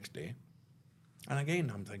back up next day. And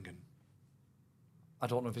again, I'm thinking, I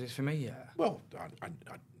don't know if it's for me yet. well, I,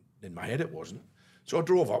 in my head it wasn't. So I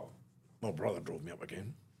drove up. My brother drove me up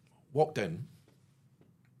again. Walked in.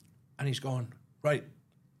 And he's gone, right.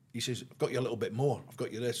 He says, I've got you a little bit more. I've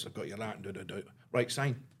got you this, I've got you that, and right,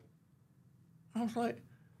 sign. I was like,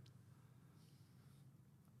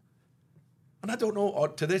 and I don't know, or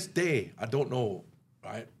to this day, I don't know,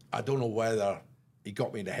 right? I don't know whether he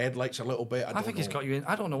got me in the headlights a little bit. I think he's got you in.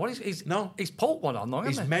 I don't know what he's. No. He's pulled one on, though,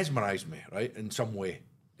 He's hasn't he? mesmerised me, right, in some way.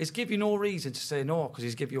 He's give you no reason to say no because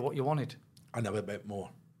he's give you what you wanted. And a bit more.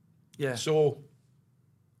 Yeah. So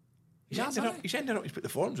he's He has, ended hasn't up, he's put the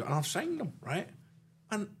forms out, and I've signed them, right?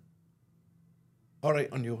 And all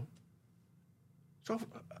right on you. So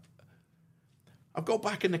I've got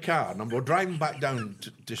back in the car and we're driving back down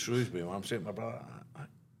to Shrewsbury. And I'm saying to my brother,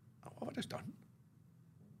 what have I just done?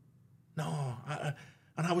 No,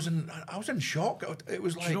 and I was in shock. It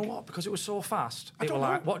was like, Do you know what? Because it was so fast. I They were don't know.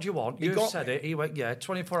 like, "What do you want?" He You got said me. it. He went, "Yeah,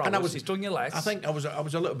 24 hours." And He's done your less. I think I was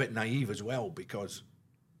a little bit naive as well because,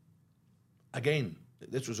 again,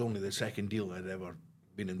 this was only the second deal I'd ever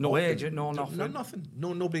been involved No in. agent, no nothing. No nothing.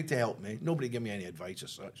 No, nobody to help me. Nobody give me any advice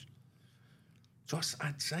as such. So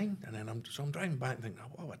I'd signed, and then I'm driving back and thinking,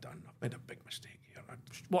 what have I done? I've made a big mistake here.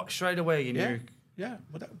 What, straight away you knew? Yeah,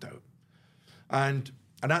 without doubt. And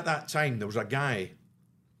at that time, there was a guy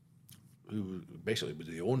who basically was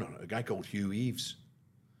the owner, a guy called Hugh Eves.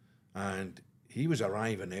 And he was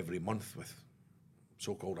arriving every month with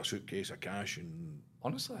so-called a suitcase of cash. And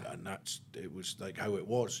Honestly? it was like how it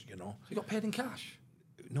was, you know. You got paid in cash?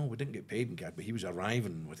 No, we didn't get paid in cash, but he was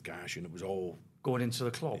arriving with cash and it was all... Going into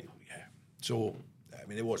the club? Yeah. So, I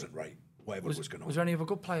mean, it wasn't right, whatever was going on. Was there any other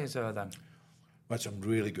good players there then? We had some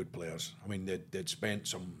really good players. I mean, they'd spent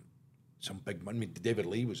some big money. I mean, David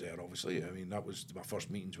Lee was there, obviously. I mean, that was my first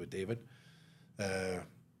meetings with David.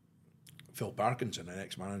 Phil Parkinson, an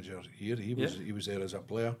ex-manager here, he was there as a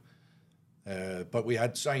player. But we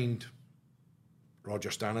had signed Roger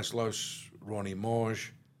Stanislaus, Ronnie Moj,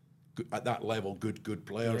 at that level, good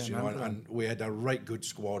players, you know, and we had a right good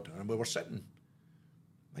squad, and we were sitting.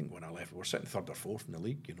 I think when I left, we were sitting third or fourth in the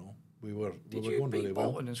league. You know, we were Did going you beat really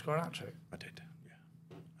Bolton well. and score a hat-trick? I did,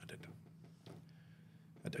 yeah, I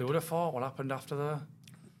did. Who would have thought what happened after the...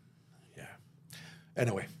 Yeah.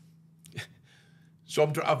 Anyway, so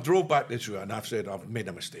I've drove back this way and I've said I've made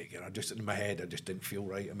a mistake here. I just in my head I just didn't feel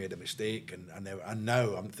right. I made a mistake, and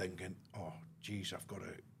now I'm thinking, oh, geez, I've got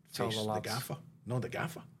to Tell face the the lads. gaffer. No, the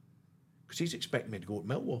gaffer, because he's expecting me to go to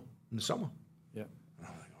Millwall in the summer. Yeah. And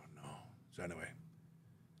I'm like, oh no. So anyway,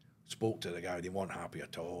 spoke to the guy. They weren't happy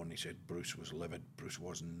at all, and he said Bruce was livid. Bruce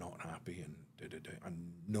was not happy, and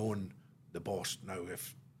and knowing the boss now,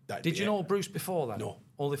 if that Did you know Bruce before then? No.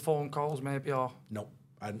 All the phone calls maybe, or... No,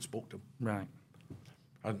 I hadn't spoke to him. Right.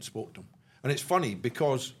 I hadn't spoke to him. And it's funny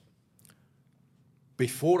because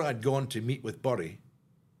before I'd gone to meet with Bury,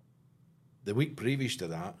 the week previous to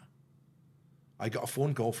that, I got a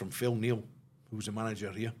phone call from Phil Neal, who was the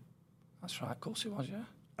manager here. That's right, of course he was, yeah.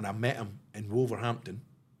 And I met him in Wolverhampton,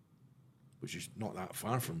 which is not that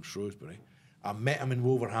far from Shrewsbury. I met him in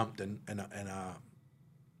Wolverhampton in a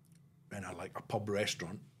like a pub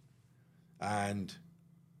restaurant, and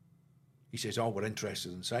he says, "Oh, we're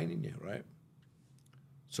interested in signing you, right?"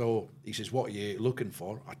 So he says, "What are you looking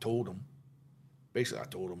for?" I told him. Basically, I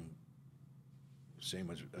told him the same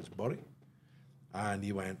as Bury, and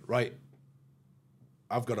he went, "Right,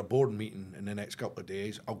 I've got a board meeting in the next couple of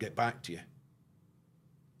days. I'll get back to you."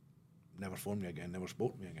 Never phoned me again, never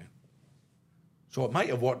spoke to me again. So it might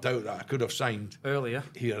have worked out that I could have signed Earlier.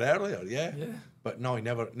 here earlier, yeah. Yeah. But no, he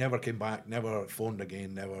never came back, never phoned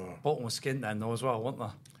again, never... Bolton was skint then though as well, weren't they?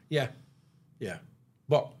 Yeah.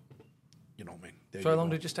 But, you know what I mean. So how long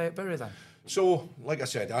did you stay at Bury then? So, like I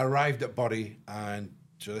said, I arrived at Bury, and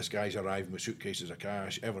so this guy's arriving with suitcases of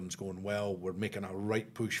cash, everything's going well, we're making a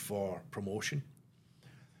right push for promotion.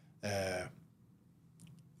 And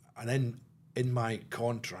in my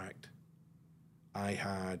contract, I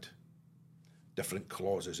had different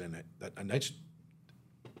clauses in it,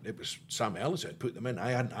 it was Sam Ellis had put them in.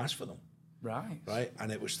 I hadn't asked for them. Right?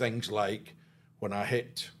 And it was things like when I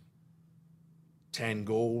hit 10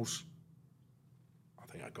 goals, I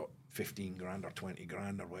think I got 15 grand or 20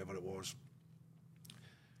 grand or whatever it was.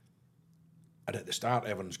 And at the start,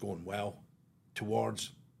 everything's going well.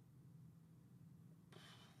 Towards,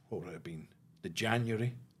 what would it have been? The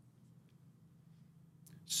January.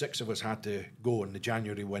 6 of us had to go in the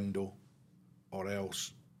January window, or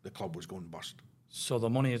else the club was going bust. So the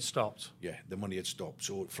money had stopped? Yeah, the money had stopped.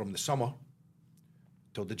 So from the summer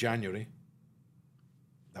till the January,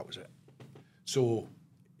 that was it. So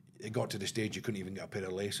it got to the stage you couldn't even get a pair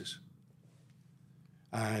of laces.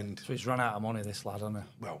 And so he's run out of money, this lad, hasn't he?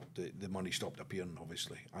 Well, the money stopped appearing,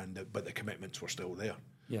 obviously, but the commitments were still there.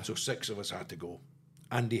 Yeah. So 6 of us had to go.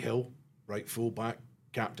 Andy Hill, right fullback,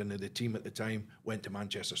 captain of the team at the time, went to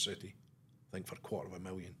Manchester City, I think for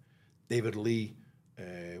 $250,000. David Lee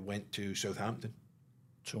went to Southampton.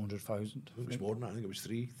 200,000. It was more than that. I think it was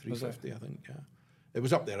 350. I think. Yeah, it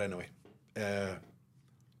was up there anyway.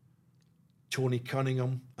 Tony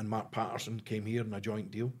Cunningham and Mark Patterson came here in a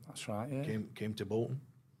joint deal. That's right. Yeah. Came to Bolton.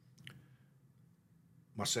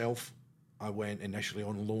 Myself, I went initially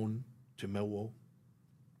on loan to Millwall,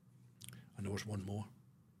 and there was one more,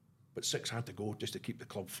 but 6 had to go just to keep the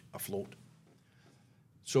club afloat.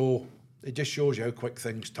 So it just shows you how quick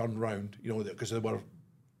things turn round, you know, because I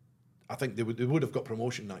think they would have got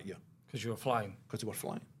promotion that year. Because you were flying? Because they were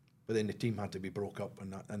flying. But then the team had to be broke up,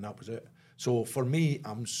 and that was it. So for me,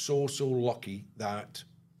 I'm so lucky that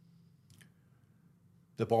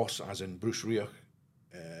the boss, as in Bruce Rioch,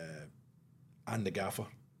 and the gaffer,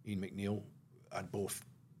 Ian McNeil, had both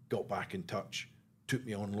got back in touch, took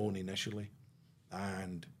me on loan initially,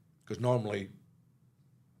 and because normally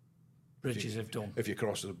bridges have done. If you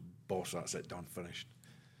cross the boss, that's it, done, finished.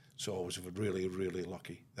 So I was really, really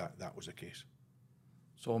lucky that was the case.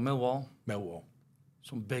 So Millwall,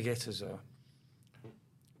 some big hitters there.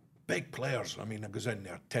 Big players. I mean, I goes in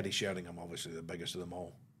there. Teddy Sheringham, obviously the biggest of them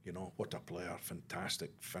all. You know, what a player,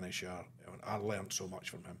 fantastic finisher. I learned so much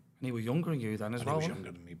from him. And he was younger than you then as well. He was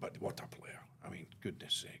younger than me, but what a player. I mean,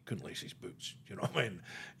 goodness sake, couldn't lace his boots. You know what I mean?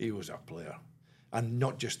 He was a player. And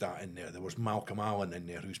not just that in there. There was Malcolm Allen in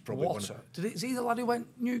there, who's probably is he the lad who went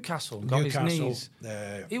Newcastle and got his knees?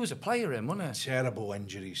 He was a player in, wasn't he? Terrible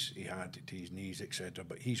injuries he had to his knees, etc.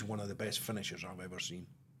 But he's one of the best finishers I've ever seen.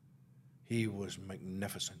 He was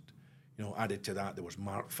magnificent. You know, added to that, there was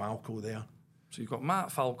Mark Falco there. So you've got Mark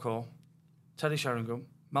Falco, Teddy Sheringham,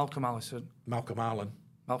 Malcolm Allen.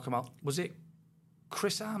 Was it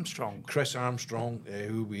Chris Armstrong? Chris Armstrong,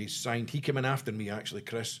 who we signed. He came in after me, actually,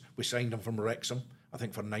 Chris. We signed him from Wrexham, I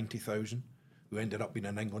think for 90,000, who ended up being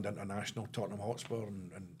an England international, Tottenham Hotspur,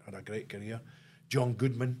 and had a great career. John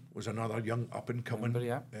Goodman was another young up-and-coming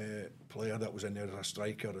player that was in there as a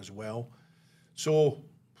striker as well. So,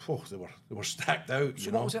 they were stacked out.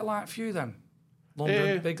 So what was it like for you then?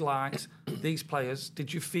 London, big lights, these players.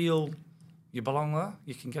 Did you feel you belong there?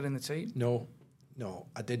 You can get in the team? No,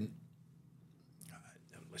 I didn't.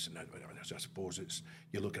 Listen, I suppose it's,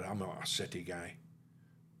 you look at it, I'm a city guy.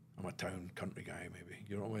 I'm a town, country guy, maybe.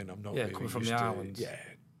 You know what I mean? I'm not really coming from the islands. Yeah,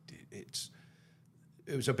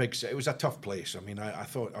 it was a big, it was a tough place. I mean, I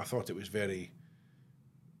thought it was very,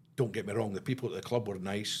 don't get me wrong, the people at the club were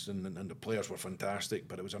nice and the players were fantastic,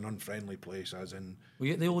 but it was an unfriendly place, as in... Were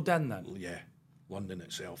you at the Old Den then? Yeah, London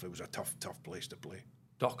itself. It was a tough place to play.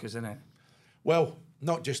 Dockers, innit? Well,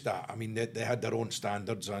 not just that. I mean, they had their own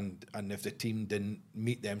standards, and if the team didn't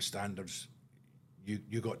meet them standards,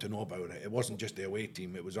 you got to know about it. It wasn't just the away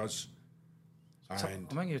team; it was us. I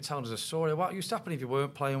mean, you were telling us a story. What used to happen if you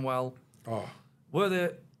weren't playing well? Oh, were they?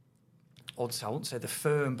 I wouldn't say the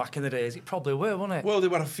firm back in the days. It probably were, wasn't it? Well, they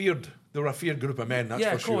were a feared group of men. That's for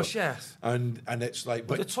sure. Yeah, of course, yes. And it's like,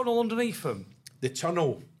 but the tunnel underneath them. The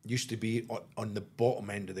tunnel used to be on the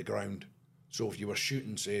bottom end of the ground. So if you were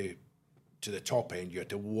shooting, say, to the top end, you had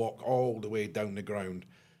to walk all the way down the ground,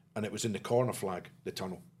 and it was in the corner flag, the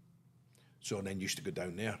tunnel. So then you used to go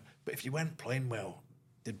down there. But if you weren't playing well,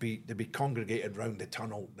 they'd be congregated round the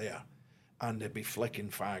tunnel there, and they'd be flicking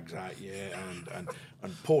fags at you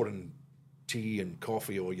and pouring tea and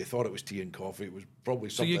coffee, or you thought it was tea and coffee. It was probably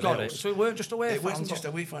something else. So you got it. So it weren't just away. It wasn't just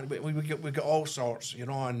away fans. We got all sorts, you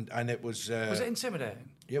know, and it was. Was it intimidating?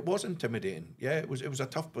 It was intimidating. Yeah, it was a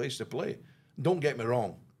tough place to play. Don't get me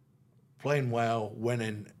wrong. Playing well,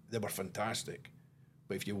 winning, they were fantastic.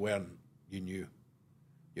 But if you weren't, you knew.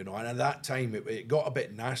 You know, and at that time, it got a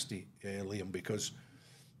bit nasty, Liam, because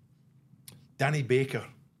Danny Baker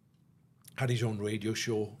had his own radio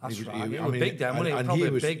show. That's right. He was big then, wasn't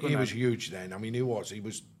he? He was huge then. I mean, he was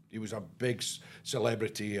a big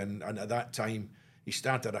celebrity, and at that time, he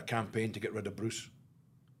started a campaign to get rid of Bruce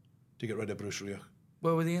Rioch.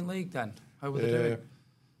 Where were they in league then? How were they doing?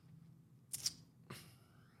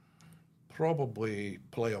 Probably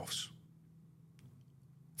playoffs.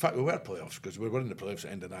 In fact, we were playoffs because we were in the playoffs at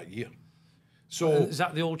the end of that year. So is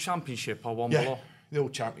that the old championship or one below? The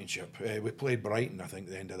old championship. We played Brighton, I think,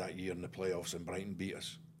 at the end of that year in the playoffs, and Brighton beat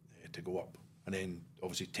us to go up. And then,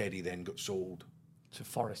 obviously, Teddy then got sold To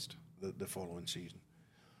Forest. the following season.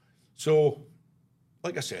 So,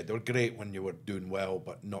 like I said, they were great when you were doing well,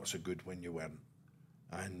 but not so good when you weren't.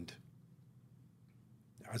 And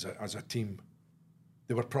as a team,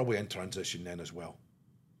 they were probably in transition then as well,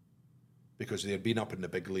 because they had been up in the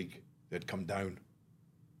big league, they'd come down.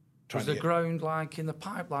 Was the ground like in the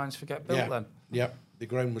pipelines for get built then? Yeah, the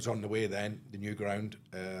ground was on the way then, the new ground.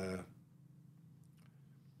 So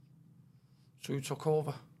who took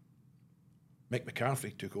over? Mick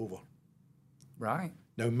McCarthy took over. Right.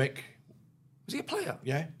 Now Mick, Was he a player?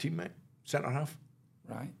 yeah, teammate, centre half.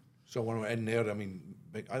 Right. So when I went in there, I mean,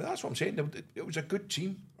 that's what I'm saying. It was a good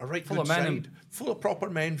team, a right Full good of men side, full of proper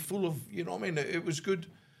men, full of, you know what I mean? It was good.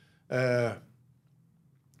 And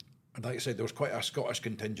like I said, there was quite a Scottish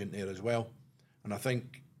contingent there as well. And I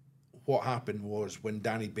think what happened was when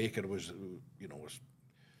Danny Baker was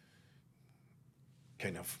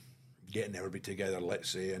kind of getting everybody together,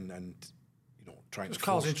 let's say, and trying to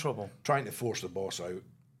causing trouble, trying to force the boss out.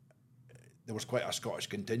 There was quite a Scottish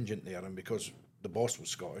contingent there, and because the boss was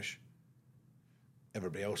Scottish,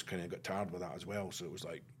 everybody else kind of got tired with that as well. So it was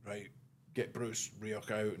like, right, get Bruce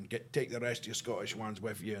Rioch out and take the rest of your Scottish ones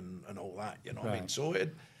with you and all that, you know what I mean? So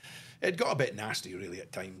it got a bit nasty really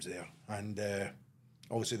at times there. And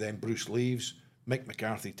obviously then Bruce leaves, Mick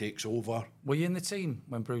McCarthy takes over. Were you in the team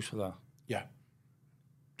when Bruce was there? Yeah.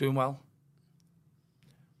 Doing well?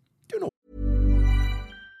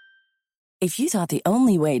 If you thought the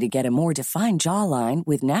only way to get a more defined jawline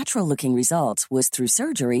with natural-looking results was through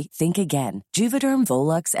surgery, think again. Juvederm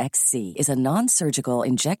Volux XC is a non-surgical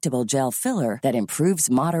injectable gel filler that improves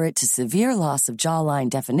moderate to severe loss of jawline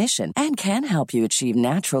definition and can help you achieve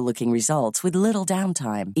natural-looking results with little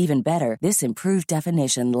downtime. Even better, this improved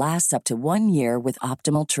definition lasts up to 1 year with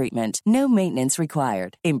optimal treatment. No maintenance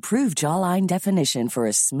required. Improve jawline definition for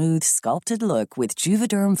a smooth, sculpted look with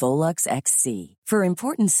Juvederm Volux XC. For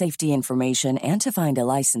important safety information and to find a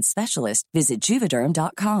licensed specialist, visit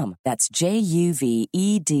Juvederm.com. That's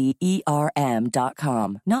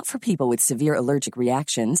JUVEDERM.com. Not for people with severe allergic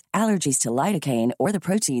reactions, allergies to lidocaine, or the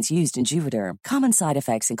proteins used in Juvederm. Common side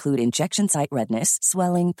effects include injection site redness,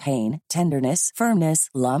 swelling, pain, tenderness, firmness,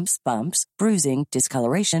 lumps, bumps, bruising,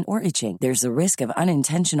 discoloration, or itching. There's a risk of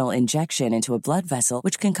unintentional injection into a blood vessel,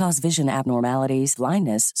 which can cause vision abnormalities,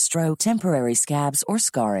 blindness, stroke, temporary scabs, or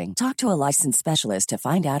scarring. Talk to a licensed specialist to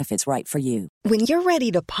find out if it's right for you. When you're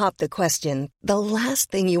ready to pop the question, the last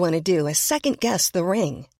thing you want to do is second-guess the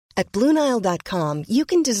ring. At BlueNile.com, you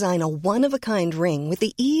can design a one-of-a-kind ring with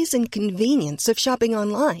the ease and convenience of shopping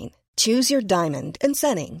online. Choose your diamond and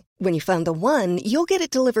setting. When you find the one, you'll get it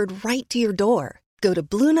delivered right to your door. Go to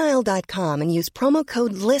BlueNile.com and use promo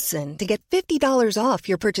code LISTEN to get $50 off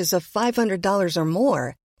your purchase of $500 or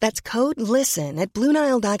more. That's code LISTEN at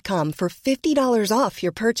BlueNile.com for $50 off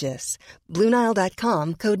your purchase.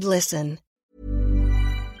 BlueNile.com, code LISTEN.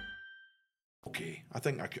 Okay, I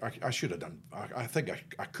think I should have done. I think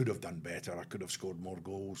I could have done better. I could have scored more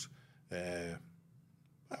goals. I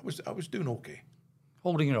was doing okay.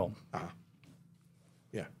 Holding your own?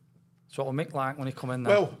 Yeah. So what Mick like when he come in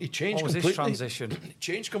there? Well, he changed completely. What was his transition? He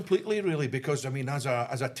changed completely, really, because, I mean, as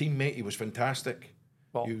a teammate, he was fantastic.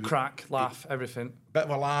 Well, crack, laugh, everything. Bit of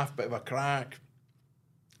a laugh, bit of a crack.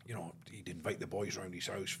 You know, he'd invite the boys round his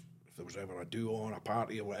house if there was ever a do-on, a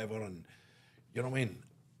party or whatever, and you know what I mean?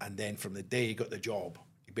 And then from the day he got the job,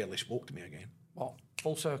 he barely spoke to me again. What?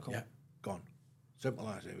 Full circle? Yeah, gone. Simple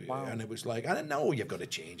as it. Wow. And it was like, I know you've got to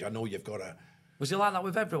change. I know you've got to... Was he like that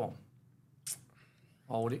with everyone?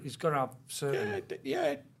 Oh, he's got to have certain...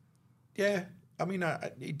 Yeah. I mean,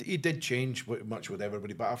 he did change much with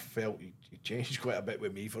everybody, but I felt he changed quite a bit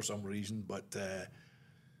with me for some reason. But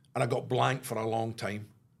and I got blank for a long time.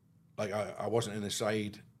 Like I wasn't in the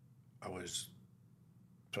side. I was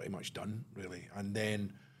pretty much done, really. And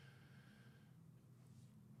then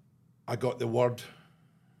I got the word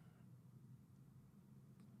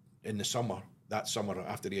in the summer. That summer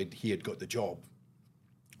after he had got the job.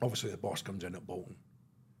 Obviously, the boss comes in at Bolton.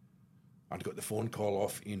 I'd got the phone call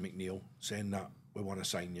off Ian McNeil saying that we want to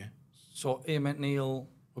sign you. So Ian McNeil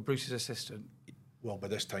was Bruce's assistant? Well, by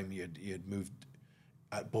this time he had moved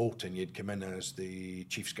at Bolton. He had come in as the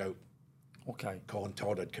chief scout. Okay. Colin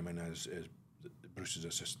Todd had come in as Bruce's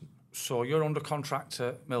assistant. So you're under contract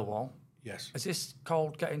at Millwall? Yes. Is this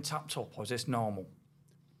called getting tapped up, or is this normal?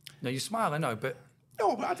 No, you smile, I know, but...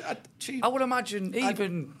 No, but I would imagine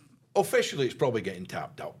even... Officially, it's probably getting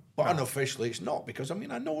tapped up, but unofficially, it's not, because, I mean,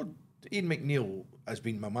 I know Ian McNeil has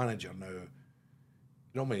been my manager now. You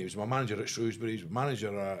know what I mean? He was my manager at Shrewsbury, he was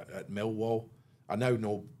manager at Millwall. I now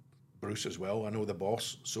know Bruce as well. I know the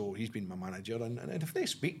boss, so he's been my manager. And if they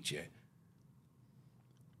speak to you,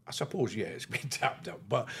 I suppose, yeah, it's been tapped up.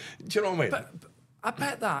 But do you know what I mean? But I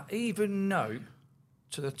bet that even now,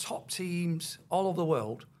 to the top teams all over the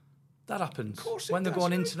world, that happens. Of course it when they go does,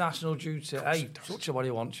 on right? international duty. Hey, touch your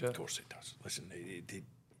body wants you. Of course it does. Listen,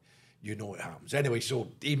 you know it happens. Anyway, so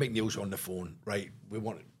Ian McNeil's on the phone, right? We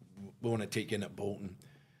want to take you in at Bolton.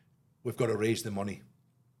 We've got to raise the money.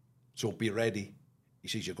 So be ready. He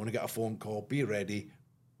says, you're going to get a phone call. Be ready.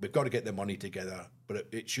 We've got to get the money together, but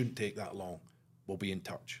it shouldn't take that long. We'll be in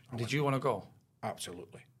touch. Did you want to go?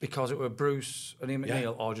 Absolutely. Because it were Bruce and Ian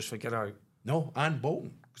McNeil, or just forget out? No, and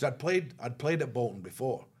Bolton. Because I'd played at Bolton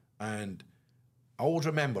before. And I always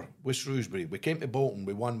remember with Shrewsbury, we came to Bolton,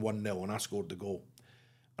 we won 1-0, and I scored the goal.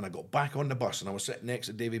 And I got back on the bus, and I was sitting next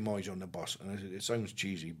to Davy Moyes on the bus. And it sounds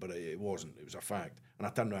cheesy, but it wasn't. It was a fact. And I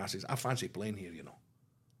turned around and I said, I fancy playing here, you know.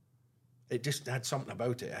 It just had something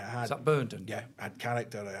about it. Is that Burnton? Yeah, I had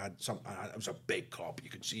character. It was a big club. You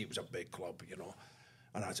could see it was a big club, you know.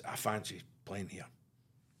 And I fancy playing here.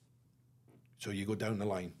 So you go down the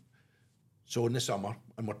line. So in the summer,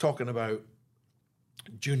 and we're talking about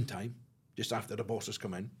June time, just after the bosses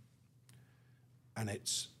come in, and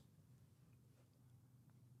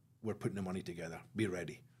we're putting the money together. Be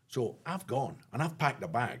ready. So I've gone and I've packed a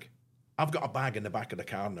bag. I've got a bag in the back of the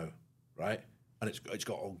car now, right? And it's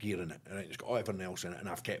got all gear in it, and it's got everything else in it, and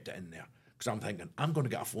I've kept it in there because I'm thinking I'm going to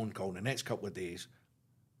get a phone call in the next couple of days.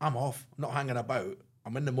 I'm off, not hanging about.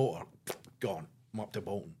 I'm in the motor, gone. I'm up to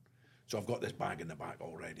Bolton. So I've got this bag in the back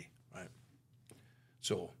already, right?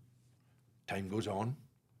 So time goes on.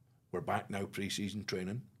 We're back now, pre-season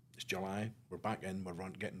training. It's July. We're back in. We're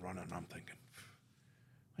getting running. And I'm thinking,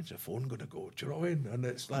 when's the phone going to go? Do you know what I mean? And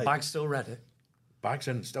it's like... Bag's still ready? Bag's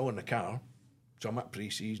still in the car. So I'm at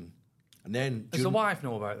pre-season. And then... Does the wife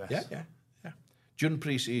know about this? Yeah. During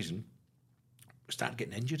pre-season, I started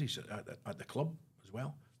getting injuries at the club as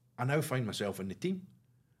well. I now find myself in the team.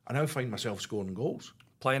 I now find myself scoring goals.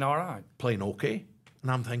 Playing all right? Playing okay.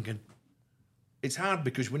 And I'm thinking... It's hard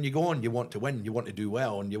because when you go on, you want to win, you want to do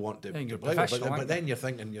well, and you want to play well. But then you're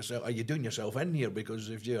thinking yourself, are you doing yourself in here? Because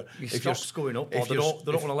if your stock's going up, or they don't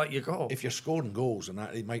want to let you go. If you're scoring goals, and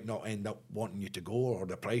that, they might not end up wanting you to go, or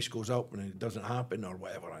the price goes up and it doesn't happen, or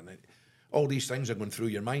whatever. And all these things are going through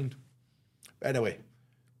your mind. But anyway,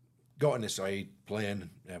 got on the side, playing,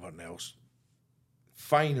 everything else.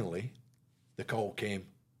 Finally, the call came.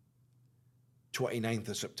 29th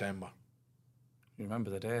of September. You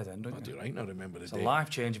remember the day then, don't you? I do, right? I remember the day. It's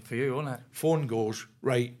life-changing for you, isn't it? Phone goes,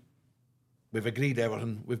 right, we've agreed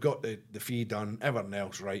everything, we've got the fee done, everything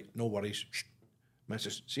else, right, no worries.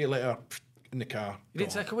 Missus, see you later, in the car. You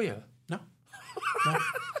didn't take away her? No.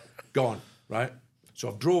 Gone, right? So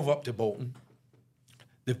I've drove up to Bolton.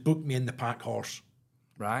 They've booked me in the Pack Horse.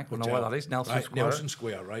 Right, I know where that is, Nelson Square. Nelson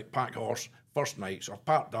Square, right, Pack Horse, first night. So I've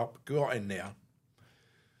parked up, got in there.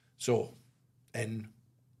 So,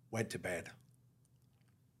 went to bed.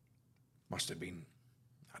 Must have been,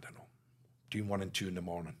 I don't know, between 1 and 2 in the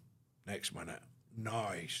morning. Next minute,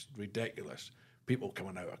 nice, ridiculous. People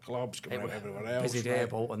coming out of clubs, coming out everywhere else. Busy day,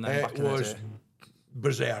 Bolt, and then back in the day. It was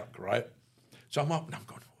berserk, right? So I'm up and I'm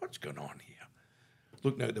going, what's going on here?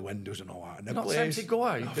 Looking out the windows and all that. And not tempted to go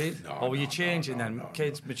out? Or were you changing then?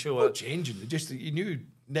 Kids mature? Not changing. Just, you knew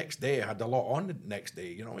next day I had a lot on the next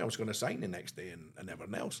day. You know, I was going to sign the next day and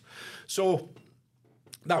everything else. So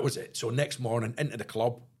that was it. So next morning, into the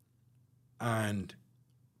club. And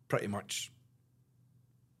pretty much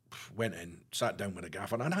went in, sat down with the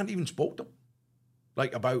gaffer, and I hadn't even spoke to him.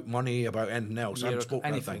 Like about money, about anything else. I hadn't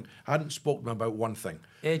spoken anything. I hadn't spoken about one thing.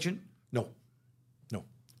 Agent? No.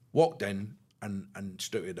 Walked in and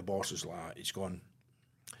stood at the boss's like, he's gone,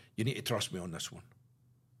 you need to trust me on this one.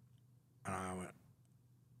 And I went,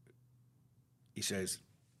 he says,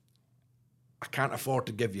 I can't afford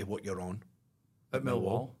to give you what you're on. At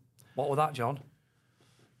Millwall? What was that, John?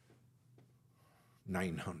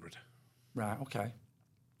 900. Right, okay.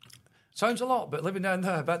 Sounds a lot, but living down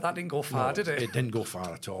there, I bet that didn't go far, did it? It didn't go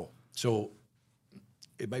far at all. So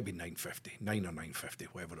it might be 950, 9 or 950,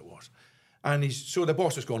 whatever it was. And so the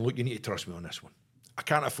boss is going, look, you need to trust me on this one. I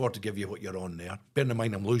can't afford to give you what you're on there. Bearing in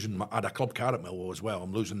mind, I'm losing, I had a club car at Millwall as well,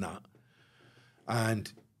 I'm losing that.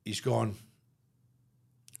 And he's gone,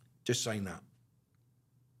 just sign that.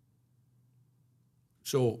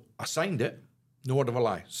 So I signed it. No word of a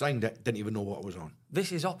lie. Signed it, didn't even know what I was on.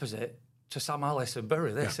 This is opposite to Sam Ellis and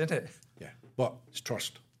Bury, isn't it? Yeah, but it's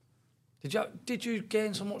trust. Did you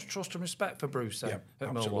gain so much trust and respect for Bruce then at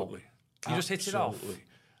absolutely. Millwall? You just hit it off?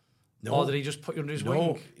 No. Or did he just put you under his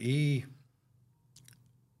wing?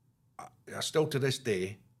 No, still to this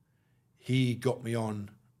day, he got me on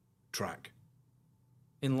track.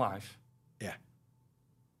 In life? Yeah.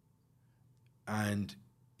 And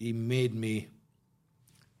he made me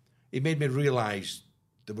realise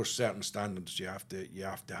there were certain standards you have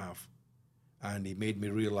to have, and he made me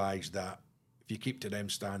realise that if you keep to them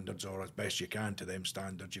standards, or as best you can to them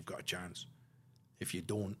standards, you've got a chance. If you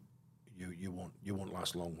don't, you won't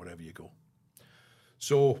last long wherever you go.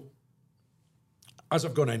 So as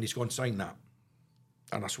I've gone in, he's gone, sign that,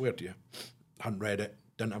 and I swear to you, hadn't read it,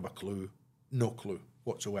 didn't have a clue, no clue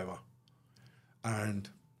whatsoever, and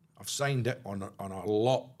I've signed it on a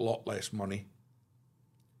lot less money.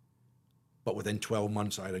 But within 12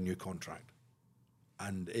 months, I had a new contract.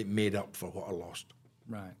 And it made up for what I lost.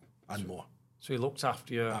 Right. And more. So he looked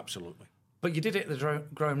after you. Absolutely. But you did it the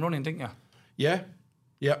ground running, didn't you? Yeah.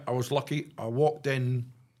 Yeah, I was lucky. I walked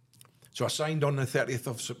in. So I signed on the 30th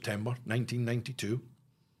of September, 1992.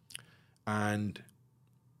 And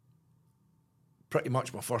pretty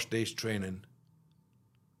much my first day's training,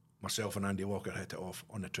 myself and Andy Walker hit it off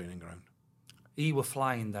on the training ground. He were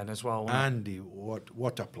flying then as well, wasn't Andy,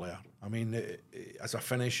 what a player. I mean, as a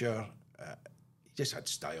finisher, he just had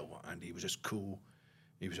style, and he was just cool.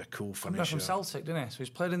 He was a cool finisher. Come from Celtic, didn't he? So he's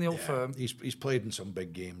played in the old firm. He's played in some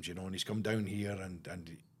big games, you know, and he's come down here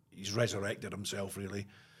and he's resurrected himself, really,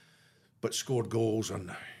 but scored goals and,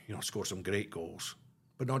 you know, scored some great goals.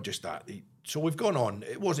 But not just that. So we've gone on.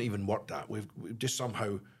 It wasn't even worked that. We've just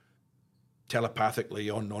somehow telepathically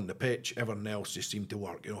on the pitch, everything else just seemed to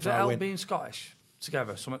work. You know, Did it help being Scottish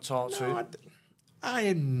together? Something taught to?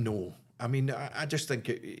 I know. I mean, I just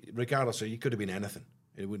think, regardless of, you could have been anything.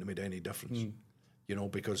 It wouldn't have made any difference. You know,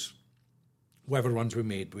 because whatever runs we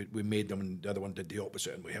made them, and the other one did the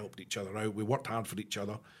opposite, and we helped each other out. We worked hard for each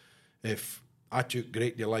other. If I took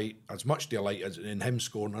great delight, as much delight as in him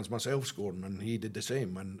scoring as myself scoring, and he did the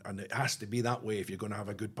same. And it has to be that way if you're going to have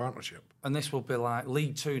a good partnership. And this will be like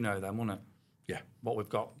League Two now then, won't it? Yeah. What we've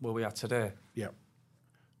got, where we are today. Yeah.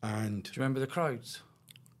 And do you remember the crowds?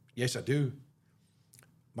 Yes, I do.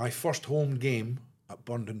 My first home game at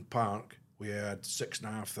Bundon Park, we had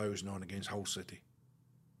 6,500 on against Hull City.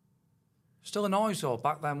 Still a noise though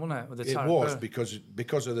back then, wasn't it? With the it was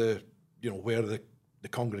because of the, you know, where they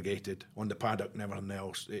congregated on the paddock and everything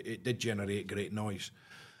else. It did generate great noise,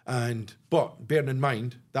 but bearing in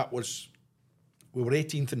mind we were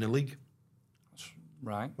 18th in the league. That's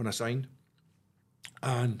right. When I signed,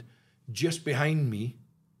 and just behind me,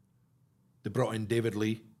 they brought in David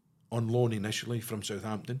Lee on loan initially from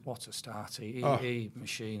Southampton. What a start! He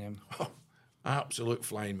machined him. Absolute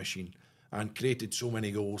flying machine. And created so many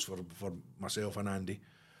goals for myself and Andy.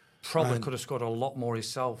 Probably could have scored a lot more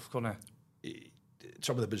himself, couldn't he?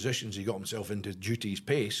 Some of the positions he got himself into due to his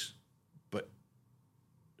pace, but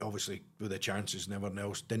obviously with the chances and everything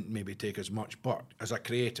else, didn't maybe take as much. But as a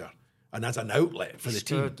creator and as an outlet for the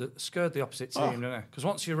team. Scared the opposite team, didn't he? Because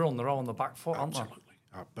once you run, they're all on the back foot, aren't they? Absolutely.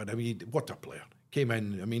 But I mean, what a player. Came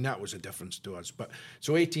in, I mean, that was a difference to us. But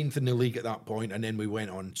so 18th in the league at that point, and then we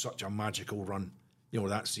went on such a magical run, you know,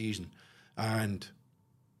 that season. And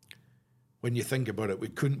when you think about it,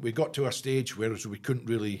 we got to a stage where we couldn't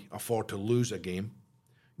really afford to lose a game.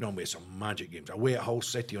 You know, we had some magic games. Away at Hull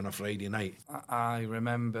City on a Friday night. I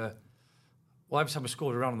remember, well, every time we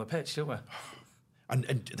scored around on the pitch, didn't we?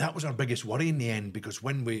 And that was our biggest worry in the end, because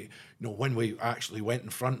when we actually went in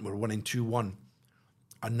front, we were winning 2-1.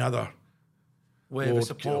 Another wave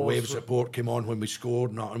of support came on when we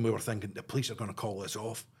scored, and we were thinking the police are going to call this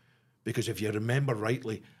off, because if you remember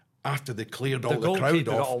rightly, after they cleared all the crowd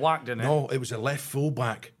off, got a whack, didn't no, it was a left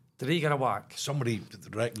fullback. Did he get a whack? Somebody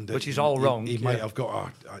reckoned that, which is all wrong. He might have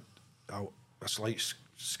got a slight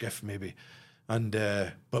skiff maybe, and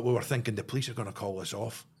but we were thinking the police are going to call this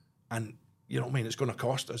off, and you know what I mean, it's going to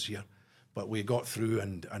cost us here. But we got through,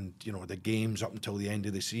 and you know, the games up until the end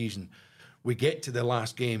of the season, we get to the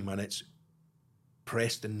last game, and it's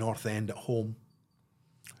Preston North End at home,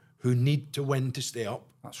 who need to win to stay up.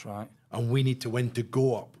 That's right. And we need to win to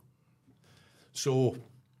go up. So,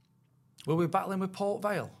 were we battling with Port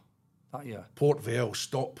Vale that year? Port Vale,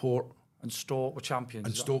 Stockport. And Stoke were champions.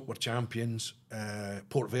 And Stoke were champions.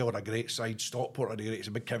 Port Vale had a great side. Stockport had a great... It's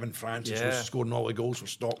a big Kevin Francis was scoring all the goals for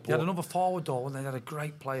Stockport. They had another forward, though, and they had a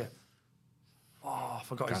great player. Oh, I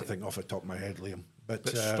forgot. I can't think off the top of my head, Liam. But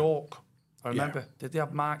Stoke, I remember. Did they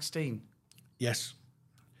have Mark Steen? Yes.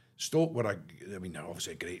 Stoke were,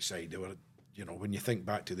 obviously a great side. They were, you know, when you think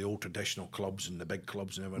back to the old traditional clubs and the big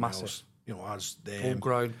clubs and everything else, you know, as them. Full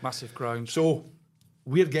ground, massive ground. So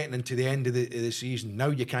we're getting into the end of the season. Now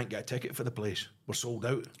you can't get a ticket for the place. We're sold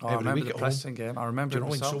out every week. I remember the Preston game. I remember it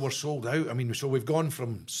myself. So we're sold out. I mean, so we've gone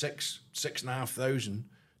from 6,500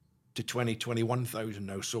 to 21,000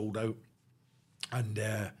 now sold out. And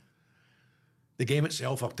the game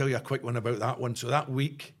itself, I'll tell you a quick one about that one. So that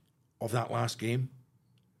week of that last game,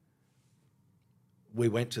 we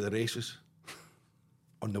went to the races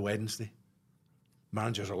on the Wednesday.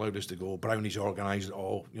 Managers allowed us to go. Brownie's organised it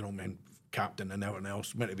all, you know, men, captain and everything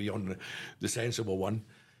else, meant to be on the sensible one.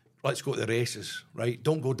 Let's go to the races, right?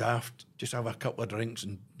 Don't go daft. Just have a couple of drinks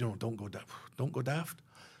and, you know, don't go daft. Don't go daft.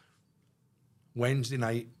 Wednesday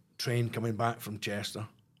night, train coming back from Chester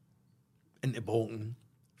into Bolton,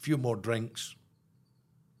 a few more drinks.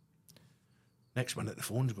 Next minute, the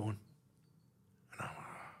phone's going. And I'm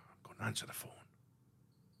going, answer the phone.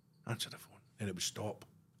 Answer the phone. Then it would stop.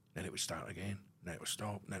 Then it would start again. Then it would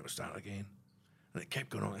stop. Then it would start again. And it kept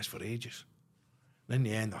going on this for ages. And in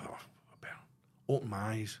the end, I thought, I better open my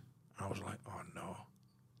eyes. And I was like, oh no.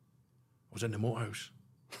 I was in the moathouse.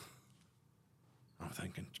 I'm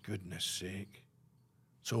thinking, goodness sake.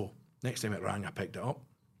 So, next time it rang, I picked it up.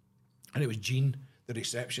 And it was Jean, the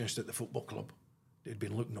receptionist at the football club. They'd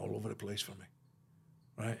been looking all over the place for me.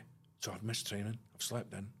 Right? So I've missed training. I've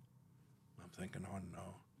slept in. I'm thinking, oh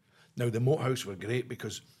no. Now, the moathouse were great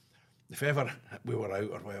because if ever we were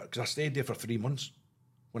out or whatever, because I stayed there for 3 months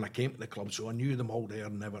when I came to the club, so I knew them all there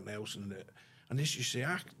and everything else. And they used to say,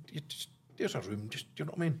 there's a room, just, do you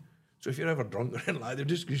know what I mean? So if you're ever drunk or anything like that, they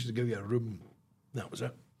just used to give you a room. That was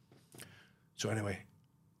it. So anyway,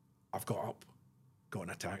 I've got up, got in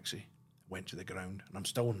a taxi, went to the ground, and I'm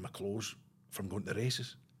still in my clothes from going to the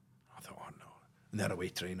races. I thought, oh no. And they're away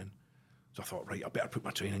training. So I thought, right, I better put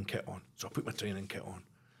my training kit on. So I put my training kit on.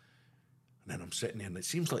 And then I'm sitting there, and it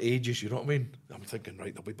seems like ages, you know what I mean? I'm thinking,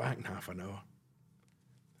 right, they'll be back in half an hour.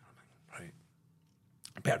 I'm thinking, right,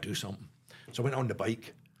 I better do something. So I went on the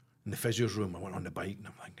bike, in the physio's room, I went on the bike, and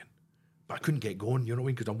I'm thinking, but I couldn't get going, you know what I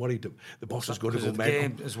mean? Because I'm worried the boss is going to go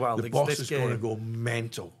mental. As well. The boss is going to go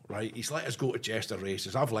mental, right? He's let us go to Chester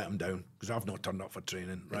races. I've let him down because I've not turned up for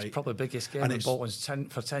training, right? It's probably the biggest game in Bolton's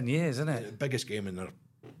for 10 years, isn't it? The biggest game in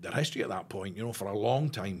their history at that point, you know, for a long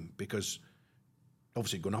time, because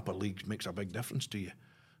obviously going up a league makes a big difference to you.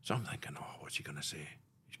 So I'm thinking, oh, what's he going to say?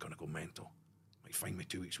 He's going to go mental. Might fine me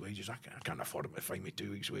 2 weeks' wages. I can't afford him to fine me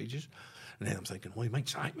 2 weeks' wages. And then I'm thinking, well, he might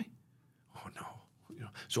sack me. Oh, no. You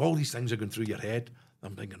know, so all these things are going through your head.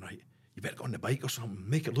 I'm thinking, right, you better go on the bike or something,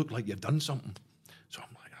 make it look like you've done something. So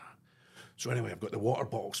I'm like, ah. So anyway, I've got the water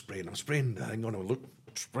bottle spraying. I'm spraying the thing on it,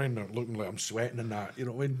 spraying it, looking like I'm sweating and that. You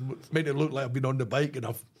know what I mean? Made it look like I've been on the bike and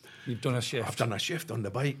you've done a shift. I've done a shift on the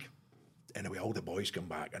bike. Anyway, all the boys come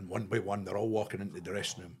back, and one by one, they're all walking into the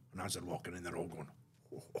dressing room. And as they're walking in, they're all going,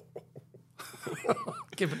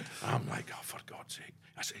 I'm like, oh, for God's sake.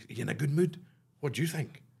 I said, are you in a good mood? What do you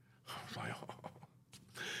think? I was like, oh.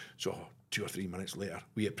 So 2 or 3 minutes later,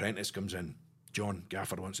 wee apprentice comes in. John,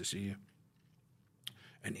 Gaffer wants to see you.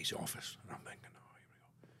 In his office. And I'm thinking, oh, here we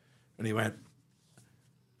go. And he went,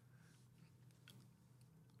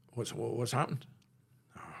 what's happened?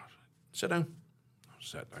 Oh, sit down. I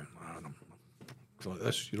sat down. And I'm like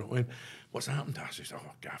this, you know what I mean? What's happened? I says,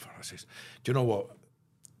 oh, Gaffer. I says, do you know what?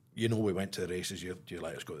 You know we went to the races. You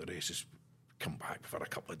let us go to the races. Come back for a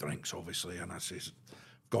couple of drinks, obviously. And I says,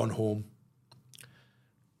 gone home.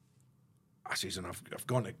 I says, and I've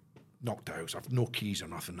gone to knock the house. I've no keys or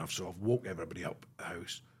nothing. So I've woke everybody up at the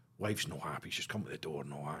house. Wife's not happy. She's come to the door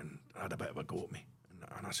and all that, and had a bit of a go at me.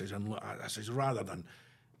 And I says, rather than,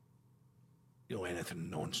 you know, anything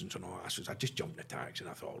nonsense and all that, I says, I just jumped in the taxi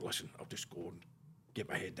and I thought, listen, I'll just go and get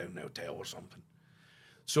my head down in the hotel or something.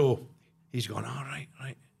 So he's gone, all right.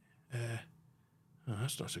 Oh,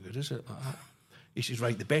 that's not so good, is it? Like that. He says,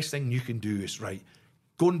 right, the best thing you can do is, right,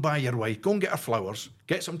 go and buy your wife, go and get her flowers,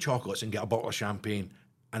 get some chocolates and get a bottle of champagne,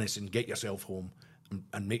 and get yourself home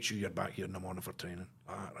and make sure you're back here in the morning for training.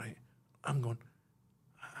 Right. I'm going,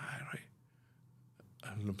 right.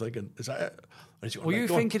 And I'm thinking, is that it? Were you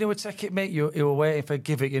thinking he would take it, mate? You were waiting for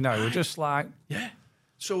give it, you know. You're just like... Yeah.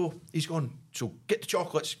 So he's gone, so get the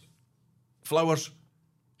chocolates, flowers,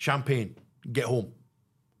 champagne, get home.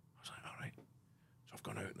 I was like, all right. So I've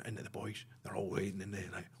gone out into the boys. They're all waiting in there.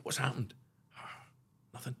 Like, what's happened?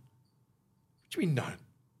 Nothing. What do you mean nothing?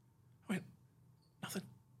 I went, nothing.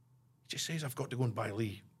 He just says I've got to go and buy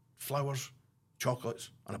Lee flowers, chocolates,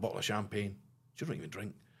 and a bottle of champagne. She don't even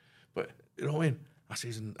drink. But, you know what I mean? I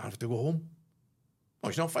says, and I have to go home. Oh,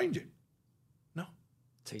 he's not find you? No.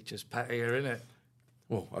 Teacher's pet here, innit?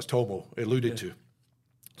 Well, as Tomo alluded to.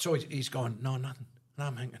 So he's gone, no, nothing. And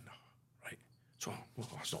I'm thinking, oh, right. So, well,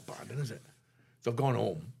 that's not bad, then, is it? So I've gone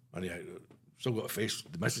home, and still got to face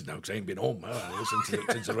the missus now because I ain't been home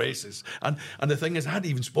since the races. And the thing is, I hadn't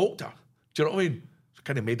even spoke to her. Do you know what I mean? So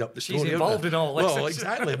kind of made up the story. She's involved in all this. Well,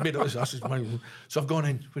 exactly. I made up this. So I've gone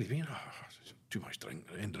in. What do you mean? Oh, too much drink.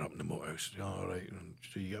 I ended up in the moathouse. All right. And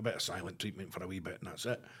so you get a bit of silent treatment for a wee bit, and that's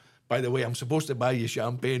it. By the way, I'm supposed to buy you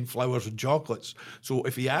champagne, flowers and chocolates. So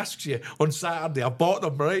if he asks you on Saturday, I bought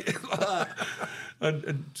them, right?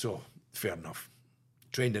 and so, fair enough.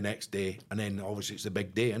 Trained the next day, and then obviously it's the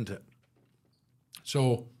big day, isn't it?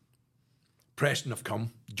 So Preston have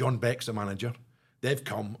come. John Beck's the manager. They've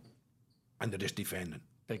come, and they're just defending.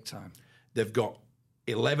 Big time. They've got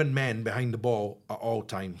 11 men behind the ball at all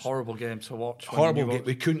times. Horrible game to watch. Horrible game.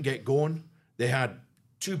 We couldn't get going. They had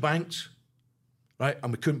 2 banks, right,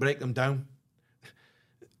 and we couldn't break them down.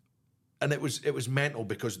 And it was mental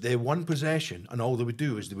because they won possession, and all they would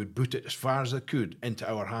do is they would boot it as far as they could into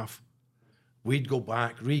our half. We'd go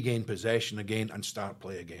back, regain possession again, and start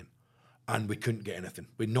play again. And we couldn't get anything.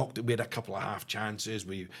 We had a couple of half chances.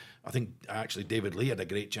 I think actually David Lee had a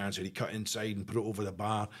great chance where he cut inside and put it over the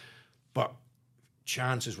bar. But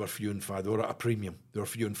chances were few and far. They were at a premium. They were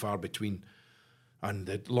few and far between. And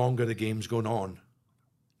the longer the game's going on,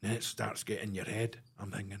 then it starts getting in your head.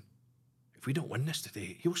 I'm thinking, if we don't win this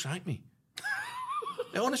today, he'll sack me.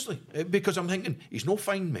 Honestly, because I'm thinking, he's not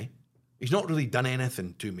fined me. He's not really done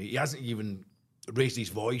anything to me. He hasn't even raised his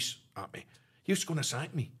voice at me. He was going to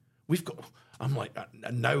sack me. I'm like,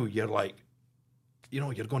 and now you're like,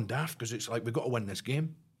 you're going daft because it's like, we've got to win this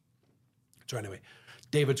game. So anyway,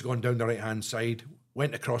 David's gone down the right-hand side,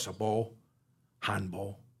 went across a ball,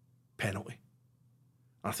 handball, penalty.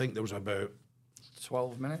 I think there was about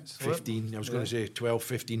 12 minutes. 15, I was going to say 12,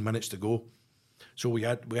 15 minutes to go. So we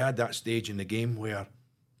had that stage in the game where,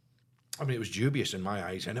 I mean, it was dubious in my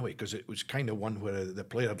eyes anyway, because it was kind of one where the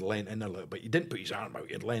player had leant in a little bit. He didn't put his arm out,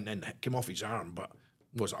 he had leant in, it came off his arm, but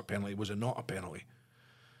was it a penalty? Was it not a penalty?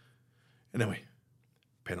 Anyway,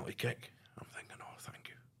 penalty kick. I'm thinking, oh, thank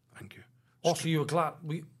you. Also, you were glad.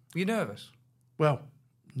 Were you nervous? Well,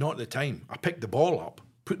 not at the time. I picked the ball up,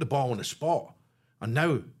 put the ball on the spot, and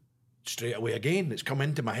now, straight away again, it's come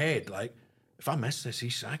into my head, like, if I miss this,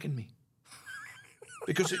 he's sacking me.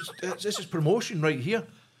 Because this is promotion right here.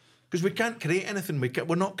 Because we can't create anything.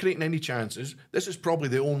 We're not creating any chances. This is probably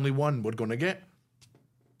the only one we're going to get.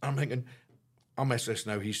 I'm thinking, I'll miss this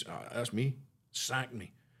now. That's me. Sack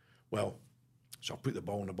me. Well, so I put the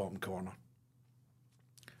ball in the bottom corner.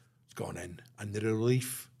 It's gone in. And the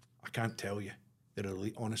relief, I can't tell you. The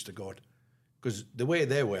relief, honest to God. Because the way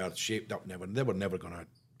they were shaped up, they were never going to...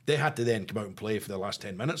 They had to then come out and play for the last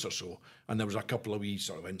 10 minutes or so. And there was a couple of wee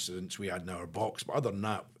sort of incidents we had in our box. But other than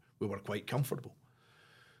that, we were quite comfortable.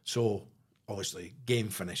 So, obviously, game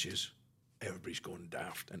finishes. Everybody's going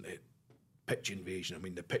daft. And the pitch invasion, I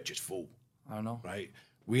mean, the pitch is full. I know. Right?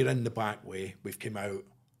 We're in the back way. We've come out.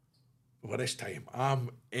 Well, this time, I'm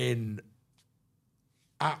in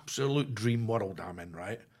absolute dream world I'm in,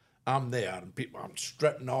 right? I'm there, and I'm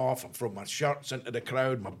stripping off. I'm throwing my shirts into the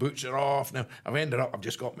crowd. My boots are off. Now, I've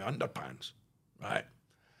just got my underpants, right?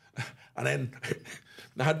 And then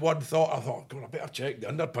I had one thought. I thought, God, I better check the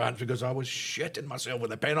underpants because I was shitting myself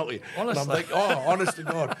with a penalty. Honestly. And I'm like, oh, honest to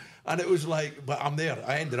God. And it was like, but I'm there.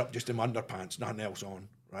 I ended up just in my underpants, nothing else on,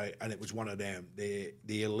 right? And it was one of them. The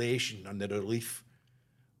elation and the relief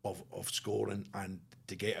of scoring and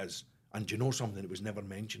to get us. And do you know something? It was never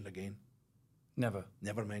mentioned again. Never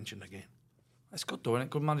mentioned again. That's good, though, isn't it?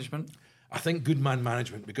 Good management. I think good man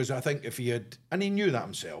management, because I think if he had, and he knew that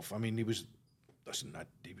himself. I mean, he was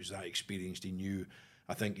that experienced. He knew.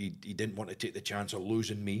 I think he didn't want to take the chance of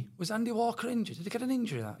losing me. Was Andy Walker injured? Did he get an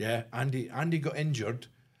injury? Yeah, Andy got injured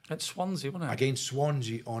at Swansea, wasn't it? Against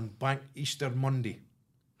Swansea on Easter Monday.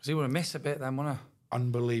 Because he would have missed a bit then, wouldn't he?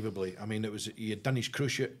 Unbelievably. I mean, he had done his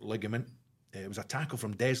cruciate ligament. It was a tackle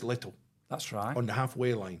from Des Little. That's right. On the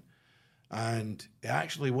halfway line. And it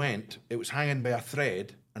actually went, it was hanging by a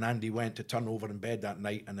thread, and Andy went to turn over in bed that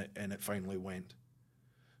night, and it finally went.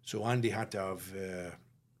 So Andy had to have, he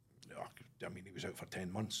was out for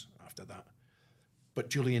 10 months after that. But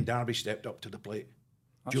Julian Darby stepped up to the plate.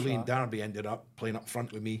 That's Julian right. Darby ended up playing up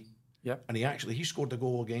front with me. Yep. And he scored a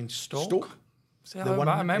goal against Stoke. See how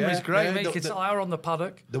my memory's great, mate. You can tell I were on the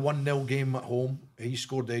paddock. The 1-0 game at home.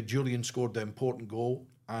 Julian scored the important goal.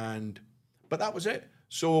 But that was it.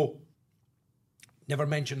 So... Never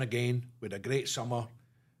mentioned again. We had a great summer,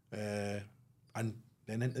 and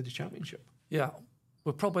then into the championship. Yeah,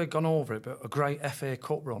 we've probably gone over it, but a great FA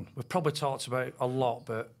Cup run. We've probably talked about it a lot,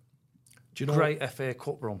 but do you know great FA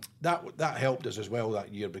Cup run. That helped us as well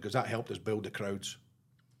that year, because that helped us build the crowds.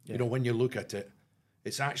 Yeah. You know, when you look at it,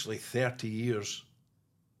 it's actually 30 years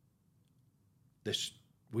this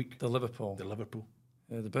week. The Liverpool.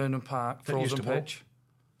 Yeah, the Burnham Park, frozen pitch.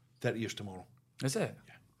 30 years tomorrow. Is it?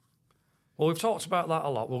 Yeah. Well, we've talked about that a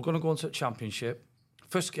lot. We're going to go into the championship.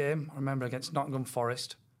 First game, I remember, against Nottingham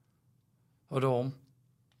Forest at home.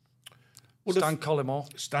 Stan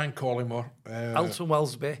Collymore. Stan Collymore. Elton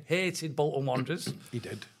Wellesby hated Bolton Wanderers. He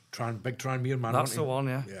did. Big Tranmere man. That's the one,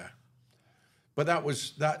 yeah. Yeah. But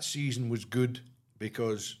that season was good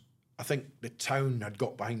because I think the town had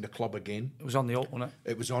got behind the club again. It was on the up, wasn't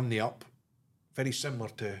it? It was on the up. Very similar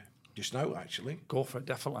to just now, actually. Go for it,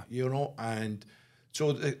 definitely. You know, and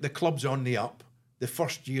so the club's on the up. The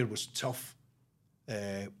first year was tough.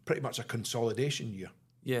 Pretty much a consolidation year.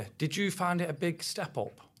 Yeah. Did you find it a big step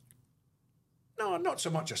up? No, not so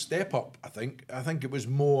much a step up, I think. I think it was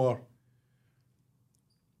more...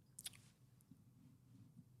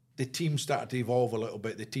 The team started to evolve a little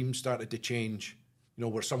bit. The team started to change. You know,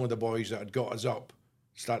 where some of the boys that had got us up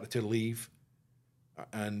started to leave.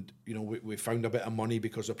 And, you know, we found a bit of money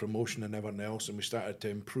because of promotion and everything else, and we started to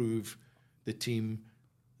improve the team.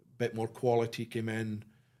 A bit more quality came in.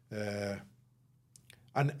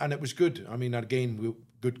 And it was good. I mean, again,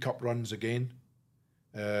 good cup runs again.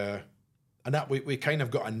 And that we kind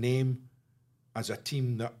of got a name as a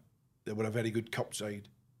team that were a very good cup side,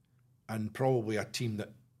 and probably a team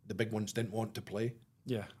that the big ones didn't want to play.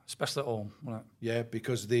 Yeah, especially at home, wasn't it? Yeah,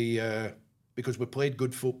 because we played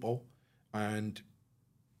good football, and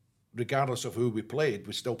regardless of who we played,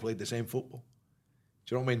 we still played the same football.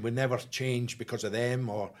 Do you know what I mean? We never changed because of them,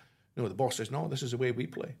 or the boss says, no, this is the way we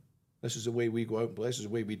play. This is the way we go out and play. This is the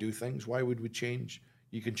way we do things. Why would we change?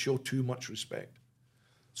 You can show too much respect.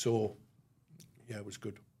 So, yeah, it was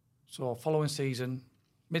good. So, following season,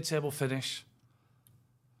 mid-table finish,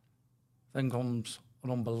 then comes an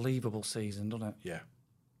unbelievable season, doesn't it? Yeah.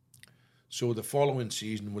 So the following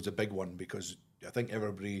season was a big one because I think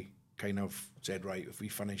everybody kind of said, right, if we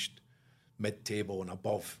finished mid-table and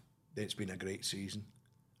above, then it's been a great season.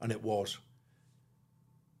 And it was.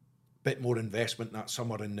 Bit more investment that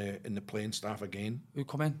summer in the playing staff again. Who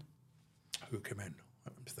come in? Let me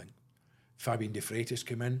think. Fabian De Freitas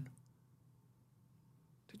came in.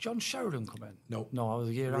 Did John Sheridan come in? No. No, it was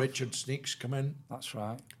a year after. Richard Sneaks come in. That's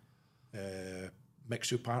right.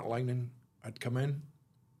 Mixu Partlainen had come in.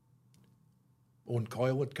 Owen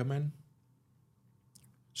Coyle had come in.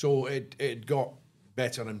 So it got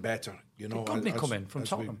better and better, you know. Did Goodney come in from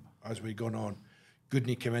Tottenham? As we gone on.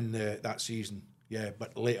 Goodney came in that season, yeah,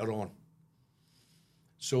 but later on.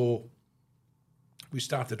 So we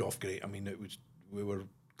started off great. I mean, we were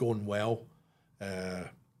going well,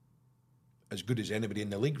 as good as anybody in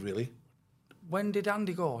the league, really. When did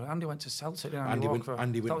Andy go? Andy went to Celtic. Andy went that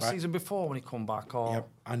was back. Season before when he come back, or Yep,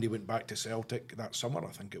 Andy went back to Celtic that summer.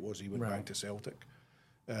 I think it was. He went back to Celtic.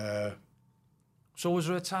 So was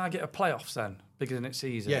there a target of playoffs then, beginning of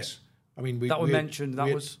season? Yes. I mean, we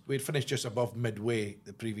had finished just above midway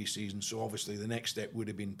the previous season, so obviously the next step would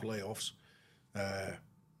have been playoffs.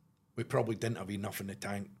 We probably didn't have enough in the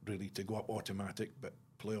tank really to go up automatic, but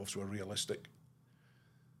playoffs were realistic.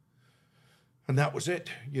 And that was it.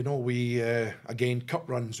 You know, we again, cup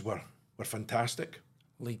runs were fantastic.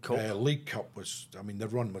 League Cup. League Cup was, I mean, the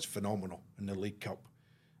run was phenomenal in the League Cup.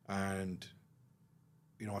 And,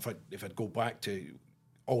 you know, if I'd go back to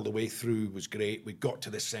all the way through, was great. We got to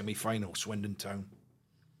the semi-final, Swindon Town,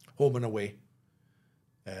 home and away,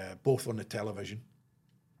 both on the television.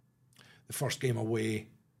 The first game away,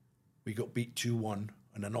 we got beat 2-1,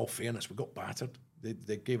 and in all fairness, we got battered.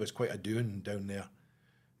 They gave us quite a doing down there.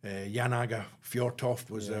 Janaga Fjortoft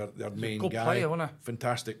was their main good guy. Player, wasn't he?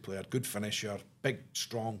 Fantastic player, good finisher, big,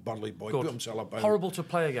 strong, burly boy, Good. put himself about. Horrible to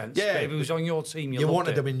play against. Yeah, but if he was on your team, you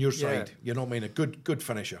wanted him in your Yeah. side. You know what I mean? A good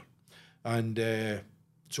finisher. And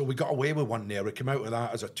so we got away with one there. We came out of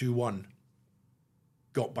that as a 2-1,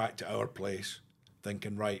 got back to our place,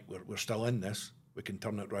 thinking, right, we're still in this. We can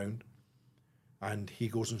turn it round. And he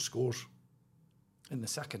goes and scores. In the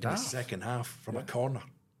second In half. the second half from a corner.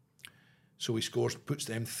 So he scores, puts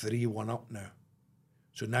them 3-1 up now.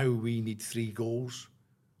 So now we need 3 goals,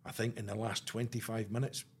 I think, in the last 25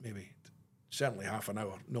 minutes, maybe. Certainly half an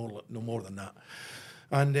hour, no more than that.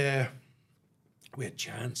 And we had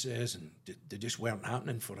chances, and they just weren't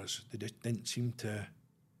happening for us. They just didn't seem to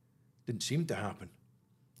happen.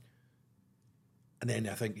 And then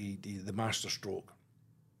I think the masterstroke,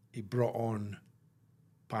 he brought on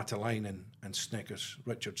Patalainen and Snickers.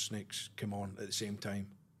 Richard Snicks came on at the same time.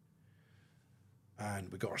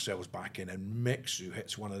 And we got ourselves back in, and Mixu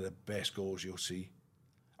hits one of the best goals you'll see.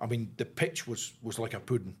 I mean, the pitch was like a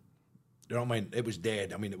pudding. You know what I mean? It was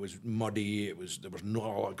dead. I mean, it was muddy. There was not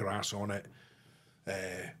a lot of grass on it.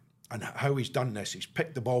 And how he's done this, he's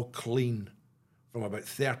picked the ball clean from about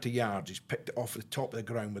 30 yards. He's picked it off the top of the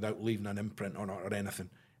ground without leaving an imprint on it or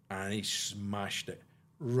anything. And he smashed it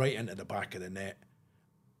right into the back of the net.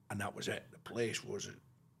 And that was it. The place was...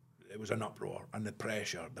 It was an uproar, and the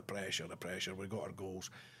pressure. We got our goals.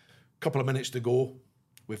 Couple of minutes to go.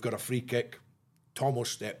 We've got a free kick. Tomo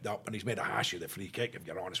stepped up and he's made a hash of the free kick, if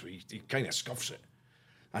you're honest with you. He kind of scuffs it.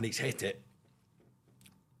 And he's hit it.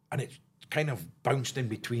 And it's kind of bounced in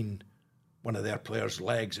between one of their players'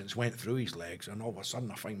 legs and it's went through his legs. And all of a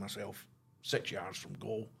sudden I find myself 6 yards from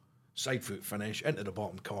goal. Side foot finish, into the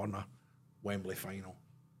bottom corner. Wembley final.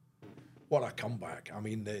 What a comeback. I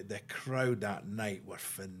mean, the crowd that night were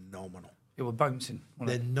phenomenal. It was bouncing.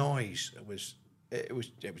 The noise, it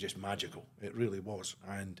was just magical. It really was.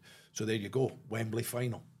 And so there you go, Wembley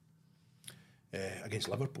final against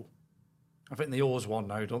Liverpool. I think the Oars won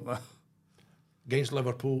now, don't they? Against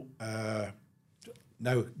Liverpool.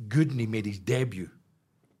 Now, Goodney made his debut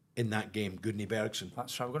in that game, Goodney Bergson.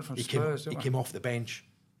 That's right, we're going from Spurs, He came off the bench.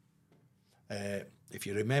 If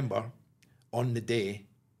you remember, on the day,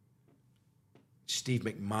 Steve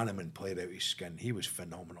McManaman played out his skin. He was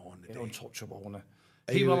phenomenal on the day. Untouchable, wasn't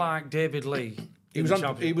he? He was like David Lee. He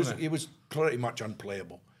was pretty much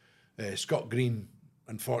unplayable. Scott Green,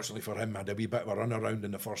 unfortunately for him, had a wee bit of a run around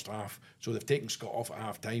in the first half. So they've taken Scott off at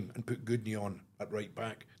half time and put Goodney on at right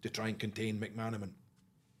back to try and contain McManaman.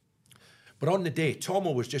 But on the day,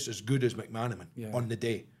 Tomo was just as good as McManaman on the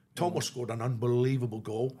day. Tomo scored an unbelievable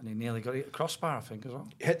goal. And he nearly got it at the crossbar, I think, as well.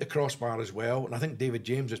 Hit the crossbar as well. And I think David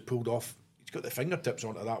James has pulled off. He's got the fingertips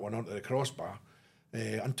onto that one, onto the crossbar.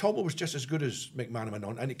 And Tomo was just as good as McManaman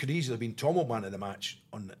on. And it could easily have been Tomo man of the match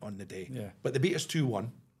on the day. Yeah. But they beat us 2-1.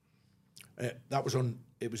 That was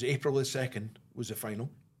it was April the 2nd was the final.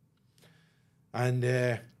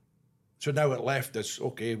 And so now it left us,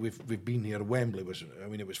 okay, we've been here. Wembley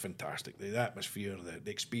it was fantastic. The atmosphere,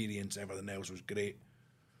 the experience, everything else was great.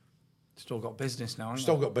 Still got business now,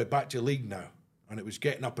 Still got back to league now. And it was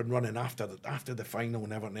getting up and running after the final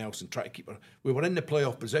and everything else and try to keep her. We were in the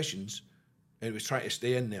playoff positions and it was trying to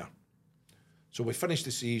stay in there. So we finished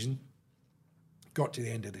the season, got to the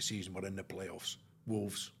end of the season, we're in the playoffs.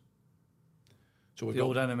 Wolves. So we got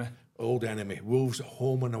old enemy. Old enemy. Wolves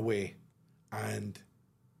home and away. And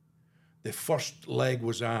the first leg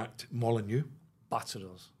was at Molineux. Battered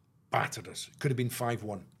us. Could have been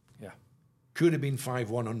 5-1. Yeah. Could have been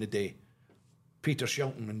 5-1 on the day. Peter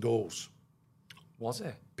Shelton in goals. Was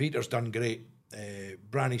it? Peter's done great.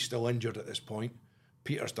 Branny's still injured at this point.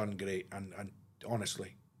 Peter's done great. And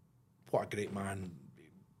honestly, what a great man.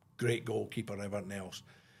 Great goalkeeper, everything else.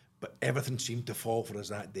 But everything seemed to fall for us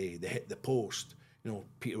that day. They hit the post.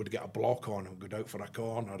 Peter would get a block on and go out for a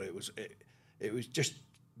corner. It was just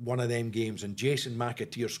one of them games. And Jason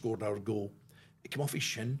McAteer scored our goal. It came off his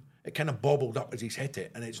shin. It kind of bobbled up as he's hit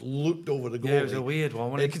it, and it's looped over the goal. Yeah, it was a weird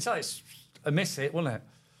one. You can tell it's a miss it, wasn't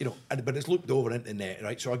it? But it's looped over into the net,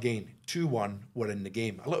 right? So again, 2-1, we're in the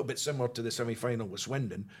game. A little bit similar to the semi-final with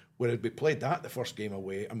Swindon, where we played that the first game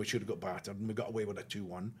away, and we should have got battered, and we got away with a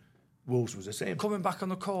 2-1. Wolves was the same. Coming back on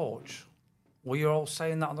the coach, were you all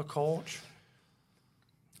saying that on the coach?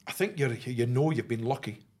 I think you've been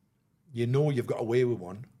lucky. You know you've got away with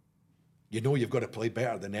one. You know you've got to play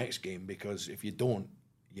better the next game, because if you don't,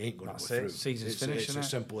 you ain't going to go through. Season's finished, It's as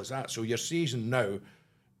simple as that. So your season now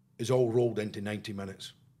is all rolled into 90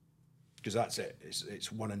 minutes, because that's it.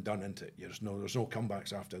 It's one and done, isn't it? There's no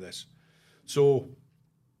comebacks after this. So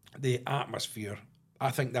the atmosphere, I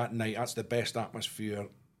think that night, that's the best atmosphere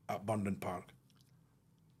at Burnden Park.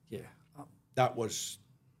 Yeah. That was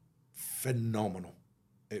phenomenal.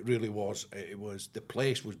 It really was. The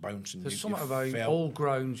place was bouncing. There's something about old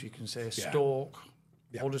grounds, you can say, Stoke,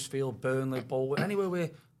 Huddersfield, Burnley, Bolton, anywhere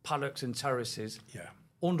with paddocks and terraces,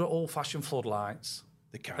 under old-fashioned floodlights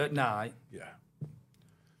at night. Yeah.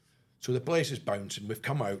 So the place is bouncing. We've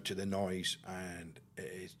come out to the noise, and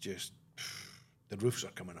it's just, the roofs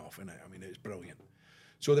are coming off, innit? I mean, it's brilliant.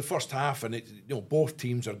 So the first half, and both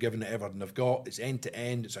teams are giving it everything they've got. It's end to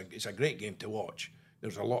end. It's a great game to watch.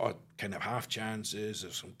 There's a lot of kind of half chances.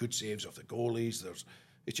 There's some good saves of the goalies.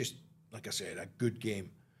 It's just, like I said, a good game.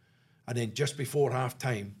 And then just before half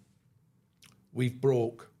time, we've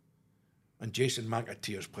broke, and Jason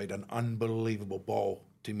McAteer's played an unbelievable ball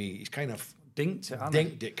to me. He's kind of dinked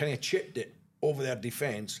it, kind of chipped it over their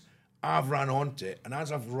defence. I've ran onto it, and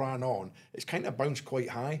as I've ran on, it's kind of bounced quite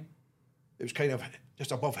high. It was kind of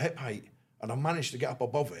just above hip height, and I managed to get up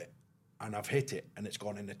above it, and I've hit it, and it's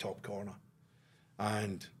gone in the top corner.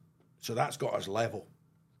 And so that's got us level.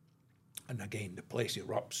 And again, the place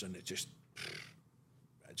erupts, and it's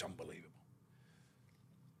unbelievable.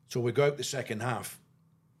 So we go out the second half,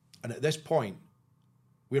 and at this point,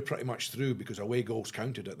 we're pretty much through, because away goals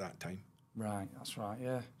counted at that time. Right, that's right,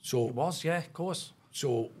 yeah. So it was, yeah, of course.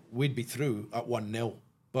 So we'd be through at 1-0,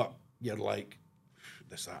 but you're like,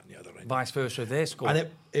 this, that, and the other end. Vice versa, they scored. And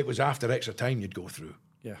it was after extra time you'd go through.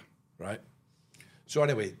 Yeah. Right? So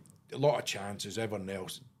anyway, a lot of chances, everything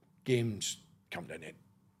else. Games come to an end.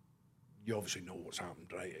 You obviously know what's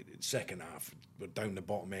happened, right? Second half, we're down the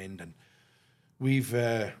bottom end, and we've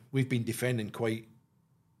been defending quite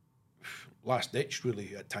last ditch,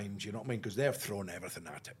 really, at times. You know what I mean? Because they've thrown everything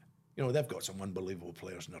at it. You know, they've got some unbelievable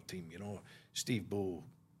players in their team. You know, Steve Bowe,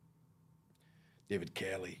 David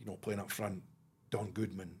Kelly. You know, playing up front, Don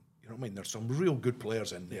Goodman. You know what I mean? There's some real good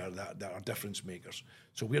players in there that are difference makers.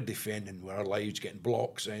 So we're defending with our lives, getting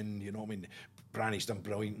blocks in. You know what I mean? Branny's done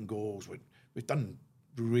brilliant in goals. We've done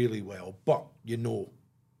really well, but you know,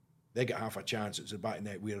 they get half a chance. It's the back of the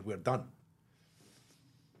net. We're done.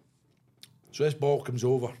 So this ball comes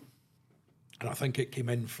over, and I think it came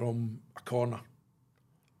in from a corner,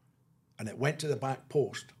 and it went to the back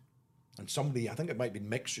post, and somebody, I think it might be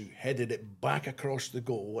Mixu, headed it back across the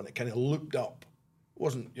goal, and it kind of looped up. It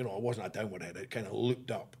wasn't a downward header. It kind of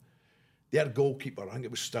looped up. Their goalkeeper, I think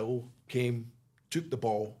it was Still, came, took the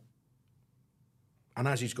ball, and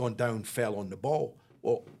as he's gone down, fell on the ball.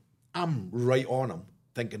 Well, I'm right on him,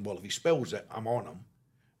 thinking, well, if he spills it, I'm on him.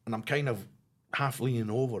 And I'm kind of half leaning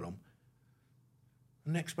over him.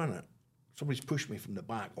 The next minute, somebody's pushed me from the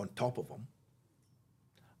back on top of him.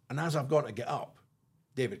 And as I've gone to get up,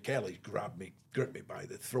 David Kelly's gripped me by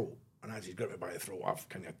the throat. And as he's gripped me by the throat, I've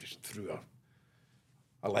kind of just threw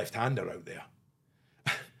a left-hander out there.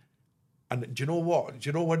 And do you know what? Do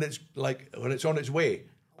you know when it's on its way?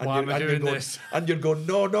 And why am I doing this? And you're going,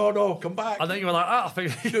 no, come back. And then you were like, I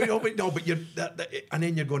think... but you're... and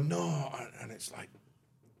then you're going, no. And it's like...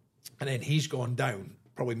 And then he's gone down,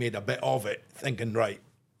 probably made a bit of it, thinking, right,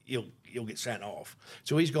 he'll get sent off.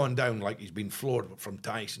 So he's gone down like he's been floored from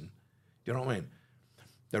Tyson. Do you know what I mean?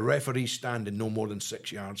 The referee's standing no more than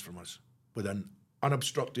 6 yards from us with an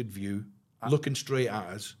unobstructed view, looking straight at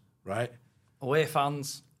us, right? Away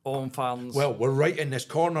fans, home fans. Well, we're right in this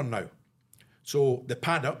corner now. So the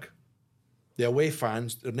paddock, the away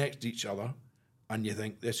fans, they're next to each other, and you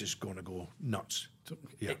think this is going to go nuts.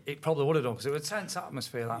 Yeah. It probably would have done, because it was a tense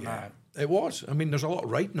atmosphere that night. It was. I mean, there's a lot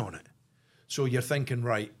of writing on it. So you're thinking,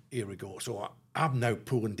 right, here we go. So I'm now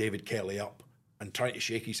pulling David Kelly up and trying to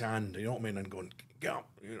shake his hand, you know what I mean, and going, get up,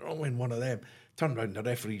 you know what I mean, one of them. Turned around, the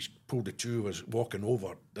referee's pulled the two of us walking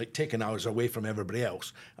over, like taking us away from everybody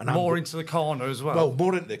else. And more into the corner as well. Well,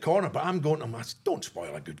 more into the corner, but I'm going to him, I said, don't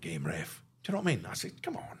spoil a good game, ref. Do you know what I mean? I said,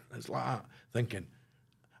 come on. It's like that, thinking.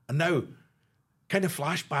 And now, kind of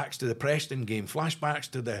flashbacks to the Preston game, flashbacks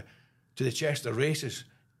to the Chester races.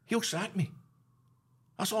 He'll sack me.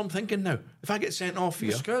 That's all I'm thinking now. If I get sent off here...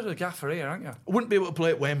 You're scared of the gaffer here, aren't you? I wouldn't be able to play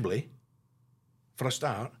at Wembley, for a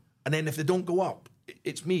start. And then if they don't go up,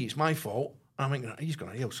 it's me, it's my fault. And I'm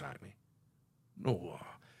thinking, he'll sack me. No.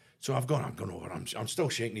 So I'm gone over. I'm still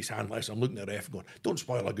shaking his hand less. I'm looking at the ref going, don't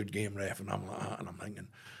spoil a good game, ref. And I'm like that, and I'm thinking...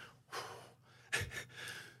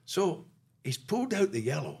 So he's pulled out the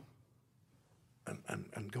yellow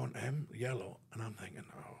and gone to him, yellow, and I'm thinking,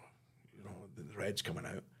 the red's coming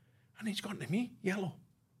out. And he's gone to me, yellow.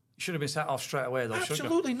 You should have been sent off straight away, though,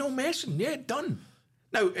 Absolutely, no messing. Yeah, done.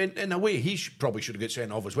 Now, in a way, he probably should have got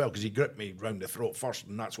sent off as well, because he gripped me round the throat first,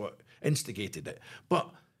 and that's what instigated it. But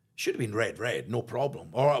should have been red, no problem.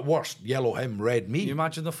 Or at worst, yellow him, red me. You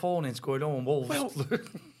imagine the phone-ins going on, Wolves. Well,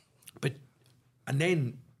 and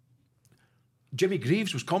then Jimmy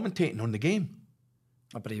Greaves was commentating on the game.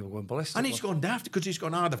 I bet he was going ballistic. And he's gone daft, because he's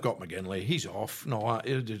gone, they've got McGinlay, he's off. No,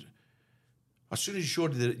 as soon as he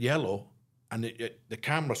showed the yellow, and the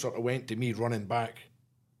camera sort of went to me running back,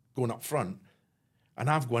 going up front, and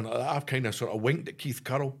I've kind of sort of winked at Keith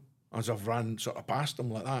Currell as I've ran sort of past him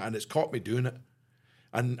like that, and it's caught me doing it.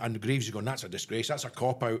 And Greaves is going, that's a disgrace, that's a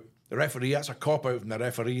cop-out. The referee, that's a cop-out from the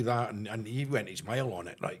referee, that, and he went his mile on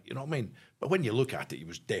it, right? You know what I mean? But when you look at it, he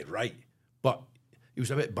was dead right. But he was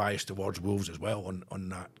a bit biased towards Wolves as well on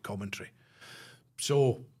that commentary.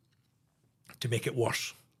 So, to make it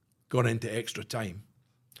worse, gone into extra time,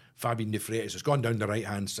 Fabian de Freitas has gone down the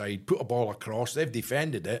right-hand side, put a ball across, they've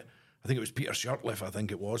defended it. I think it was Peter Shirtliff,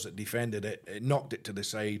 that defended it. It knocked it to the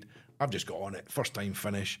side. I've just got on it. First time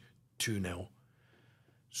finish, 2-0.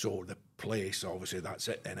 So the place, obviously, that's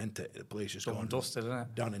it then, isn't it? The place is gone... dusted, isn't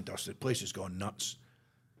it? Done and dusted. The place has gone nuts.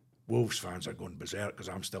 Wolves fans are going berserk because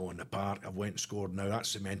I'm still in the park. I've went and scored now. That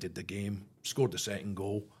cemented the game. Scored the second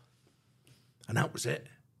goal. And that was it.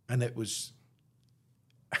 And it was...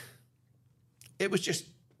 it was just...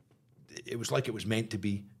 It was like it was meant to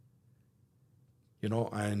be. You know,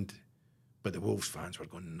 but the Wolves fans were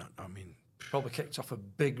going nuts. I mean... Probably kicked off a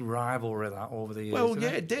big rivalry, that, over the years. Well,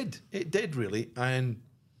 yeah, it did. It did, really. And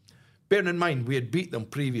bearing in mind, we had beat them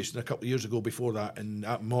previously, a couple of years ago before that,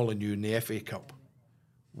 at Molineux in the FA Cup.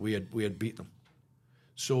 We had beat them.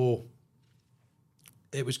 So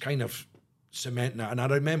it was kind of cementing it. And I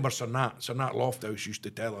remember Sir Nat Lofthouse used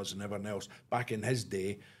to tell us and everyone else, back in his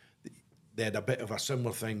day, they had a bit of a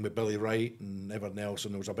similar thing with Billy Wright and everyone else,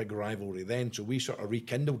 and there was a big rivalry then, so we sort of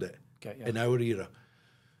rekindled it in our era.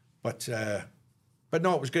 But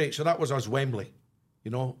no, it was great. So that was us, Wembley.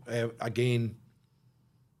 You know, again,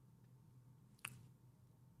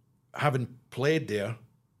 having played there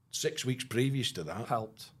 6 weeks previous to that,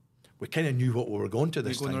 helped. We kind of knew what we were going to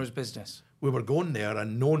this time. Going there as business. We were going there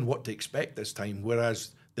and knowing what to expect this time,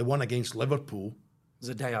 whereas the one against Liverpool... It was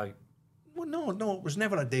a day out. Well, no, it was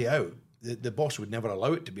never a day out. The boss would never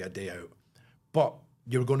allow it to be a day out. But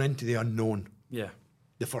you were going into the unknown. Yeah.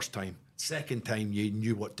 The first time. Second time, you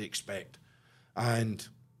knew what to expect. And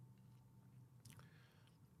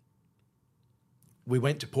we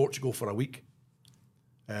went to Portugal for a week.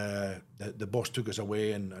 The boss took us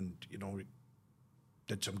away and you know,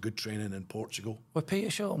 did some good training in Portugal. Was Peter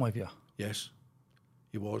Shilton with you? Yes,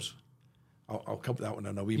 he was. I'll come to that one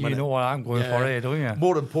in a wee minute. You know what I'm going for here, don't you?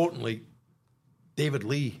 More importantly, David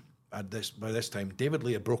Lee, by this time, David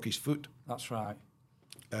Lee had broke his foot. That's right.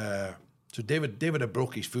 So David had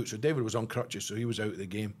broke his foot, so David was on crutches, so he was out of the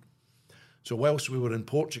game. So whilst we were in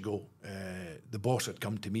Portugal, the boss had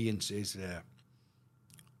come to me and says,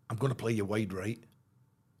 I'm going to play you wide right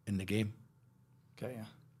in the game. Okay, yeah.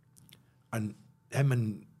 And him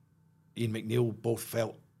and Ian McNeil both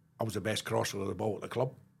felt I was the best crosser of the ball at the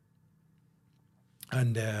club.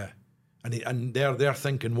 And their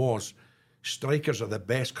thinking was, strikers are the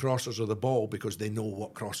best crossers of the ball because they know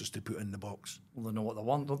what crosses to put in the box. Well, they know what they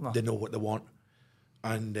want, don't they? They know what they want.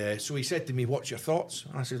 And so he said to me, what's your thoughts?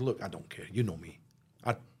 And I said, look, I don't care. You know me.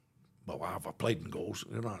 I played in goals,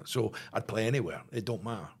 you know, so I'd play anywhere. It don't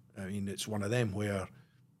matter. I mean, it's one of them where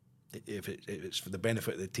if it's for the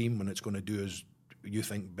benefit of the team and it's going to do as you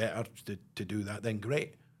think better to do that, then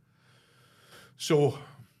great. So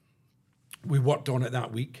we worked on it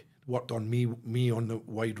that week, worked on me on the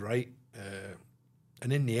wide right.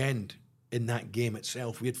 And in the end, in that game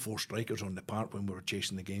itself, we had 4 strikers on the park when we were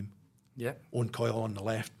chasing the game. Yeah. Owen Coyle on the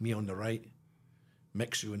left, me on the right,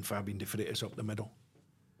 Mixu and Fabian De Freitas up the middle.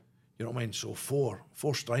 You know what I mean? So 4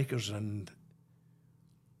 strikers,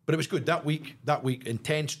 but it was good. That week,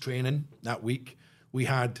 intense training that week. We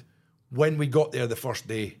had, when we got there the first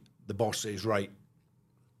day, the boss says, right,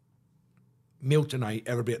 meal tonight,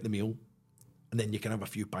 everybody at the meal, and then you can have a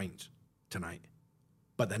few pints tonight.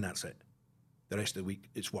 But then that's it. The rest of the week,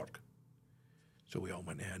 it's work. So we all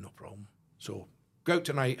went, yeah, no problem. So go out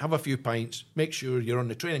tonight, have a few pints, make sure you're on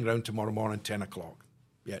the training ground tomorrow morning, 10 o'clock.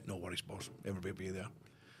 Yeah, no worries, boss. Everybody will be there.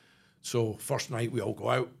 So first night, we all go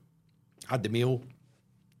out, had the meal,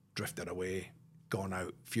 drifted away, gone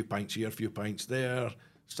out, a few pints here, a few pints there,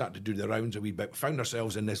 started to do the rounds a wee bit. Found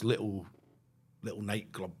ourselves in this little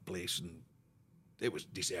nightclub place, and it was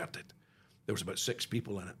deserted. There was about 6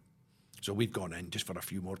 people in it. So we'd gone in just for a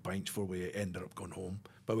few more pints before we ended up going home.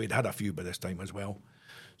 But we'd had a few by this time as well.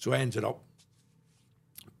 So I ended up,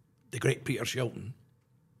 the great Peter Shilton,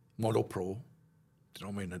 model pro, you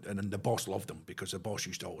know what I mean? And the boss loved him because the boss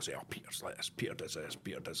used to always say, oh, Peter's like this, Peter does this,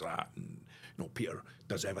 Peter does that. And, you know, Peter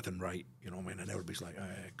does everything right, you know what I mean? And everybody's like,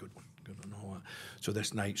 good one, all that. So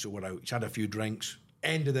this night, so we're out. He's had a few drinks.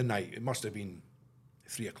 End of the night, it must have been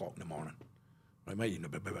 3 o'clock in the morning. It might even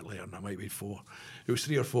be a bit later than that, might be 4. It was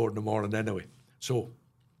 3 or 4 in the morning anyway. So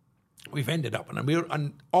we've ended up,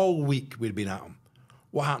 and all week we'd been at him.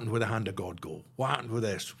 What happened with the hand of God goal? What happened with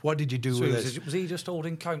this? What did you do with this? Was he just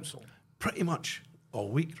holding counsel? Pretty much all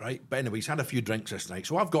week, right? But anyway, he's had a few drinks this night.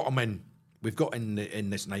 So I've got him in. We've got in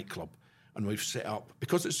this nightclub, and we've set up,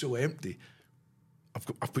 because it's so empty,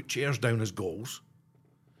 I've put chairs down as goals,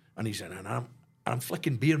 and he's in, and I'm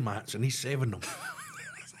flicking beer mats, and he's saving them,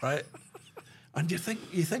 right? And you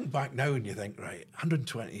think back now and you think, right,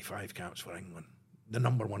 125 caps for England, the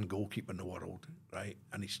number 1 goalkeeper in the world, right?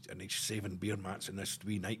 And he's saving beer mats in this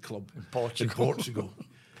wee nightclub in Portugal.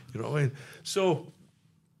 You know what I mean? So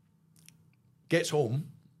gets home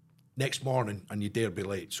next morning and you dare be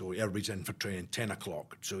late, so everybody's in for training 10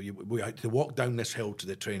 o'clock. So we had to walk down this hill to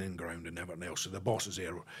the training ground and everything else. So the boss is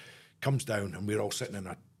there, comes down, and we're all sitting in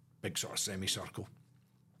a big sort of semicircle.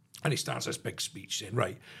 And he starts this big speech saying,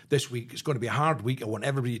 right, this week, it's going to be a hard week. I want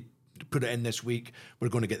everybody to put it in this week. We're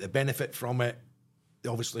going to get the benefit from it.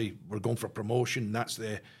 Obviously, we're going for promotion. That's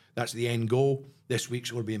the end goal. This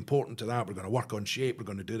week's going to be important to that. We're going to work on shape. We're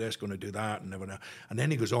going to do this, going to do that. And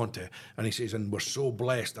then he goes on to, and he says, and we're so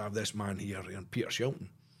blessed to have this man here, Peter Shilton.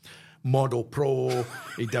 Model pro,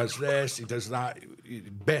 he does this, he does that.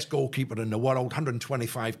 best goalkeeper in the world,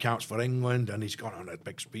 125 caps for England, and he's gone on a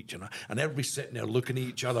big speech, and everybody's sitting there looking at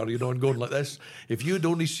each other, and going like this. If you'd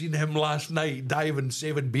only seen him last night diving,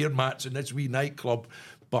 saving beer mats in this wee nightclub,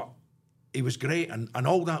 but he was great. And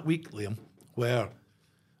all that week, Liam, where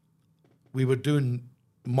we were doing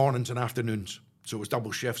mornings and afternoons, so it was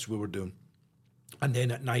double shifts we were doing. And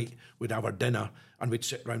then at night, we'd have our dinner, and we'd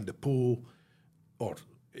sit round the pool, or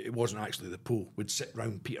it wasn't actually the pool, we'd sit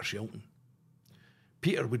round Peter Shilton.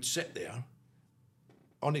 Peter would sit there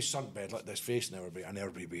on his sunbed like this, facing everybody, and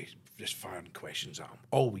everybody would be just firing questions at him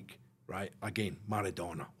all week, right? Again,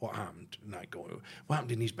 Maradona, what happened in that goal? What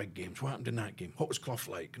happened in these big games? What happened in that game? What was Clough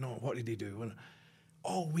like? No, what did he do?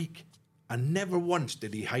 All week. And never once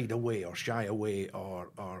did he hide away or shy away or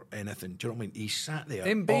anything. Do you know what I mean? He sat there.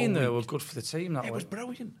 Him being there was good for the team that way. It was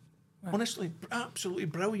brilliant. Right. Honestly, absolutely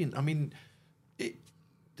brilliant. I mean, the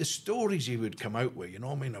stories he would come out with, you know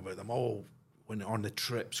what I mean, about them all when on the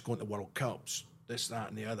trips, going to World Cups, this, that,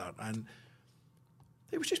 and the other, and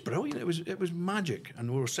it was just brilliant. It was magic, and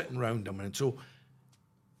we were sitting around him, and so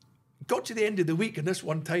got to the end of the week, and this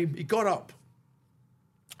one time he got up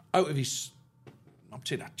out of his, I'm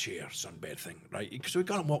saying a chair, sunbed thing, right? So he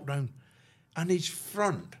got up and walked round, and his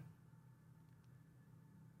front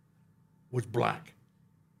was black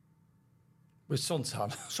with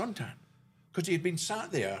suntan. Suntan. Because he had been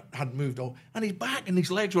sat there, had moved on, and his back and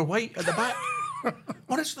his legs were white at the back.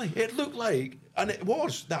 Honestly, it looked like, and it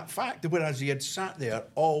was that fact, whereas he had sat there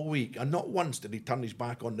all week, and not once did he turn his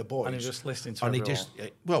back on the boys. And he was just listening to everyone. And he just,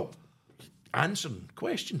 answering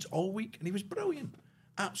questions all week, and he was brilliant.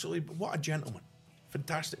 Absolutely, what a gentleman.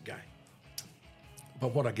 Fantastic guy.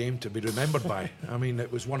 But what a game to be remembered by. I mean,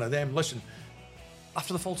 it was one of them. Listen.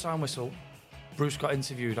 After the full-time whistle, Bruce got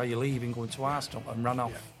interviewed, are you leaving, going to Arsenal, and ran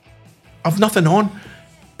off. Yeah. I've nothing on.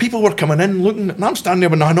 People were coming in looking, and I'm standing there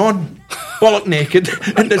with nothing on, bollock naked,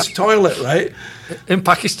 in this toilet, right? In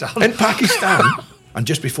Pakistan. In Pakistan. And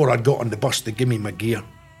just before I'd got on the bus, they gave me my gear.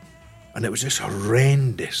 And it was this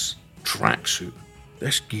horrendous tracksuit.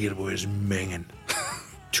 This gear was minging.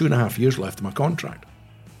 2.5 years left of my contract.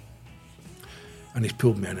 And he's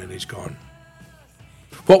pulled me in and he's gone,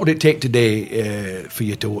 what would it take today for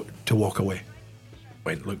you to walk away? I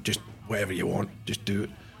went, look, just whatever you want, just do it.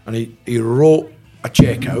 And he wrote a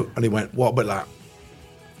cheque out, and he went, what about that?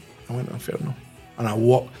 I went, oh, fair enough. And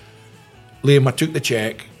Liam, I took the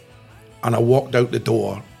cheque, and I walked out the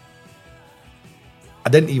door. I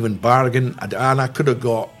didn't even bargain, and I could have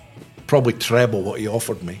got probably treble what he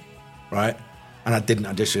offered me, right? And I didn't.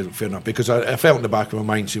 I just said, fair enough, because I felt in the back of my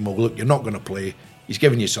mind saying, well, look, you're not going to play. He's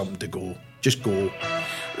giving you something to go. Just go.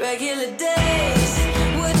 Regular days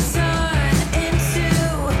would turn into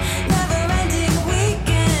never-ending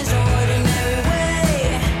weekends, ordinary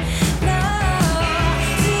way. No,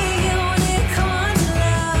 see you when it comes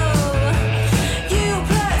low. You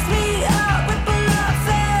plus me up, ripple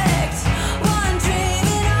effect. One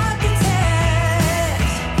dreaming architect.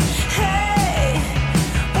 Hey,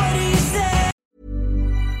 what do you say?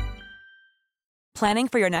 Planning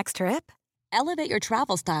for your next trip? Elevate your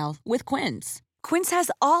travel style with Quince. Quince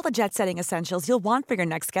has all the jet-setting essentials you'll want for your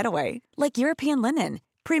next getaway, like European linen,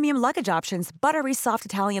 premium luggage options, buttery soft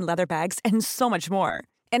Italian leather bags, and so much more.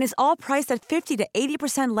 And is all priced at 50 to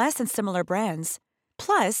 80% less than similar brands.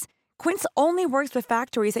 Plus, Quince only works with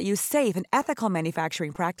factories that use safe and ethical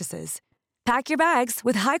manufacturing practices. Pack your bags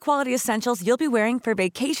with high-quality essentials you'll be wearing for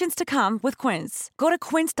vacations to come with Quince. Go to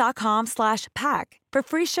quince.com/pack for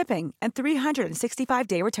free shipping and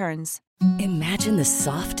 365-day returns. Imagine the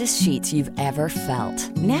softest sheets you've ever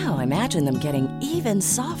felt. Now imagine them getting even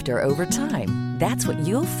softer over time. That's what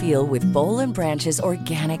you'll feel with Boll & Branch's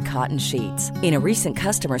organic cotton sheets. In a recent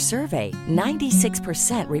customer survey,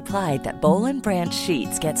 96% replied that Boll & Branch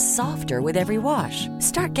sheets get softer with every wash.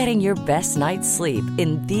 Start getting your best night's sleep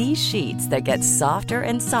in these sheets that get softer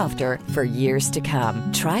and softer for years to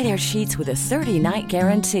come. Try their sheets with a 30-night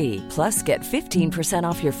guarantee. Plus, get 15%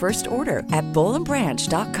 off your first order at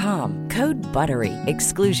bollandbranch.com. Code BUTTERY.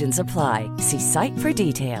 Exclusions apply. See site for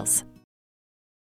details.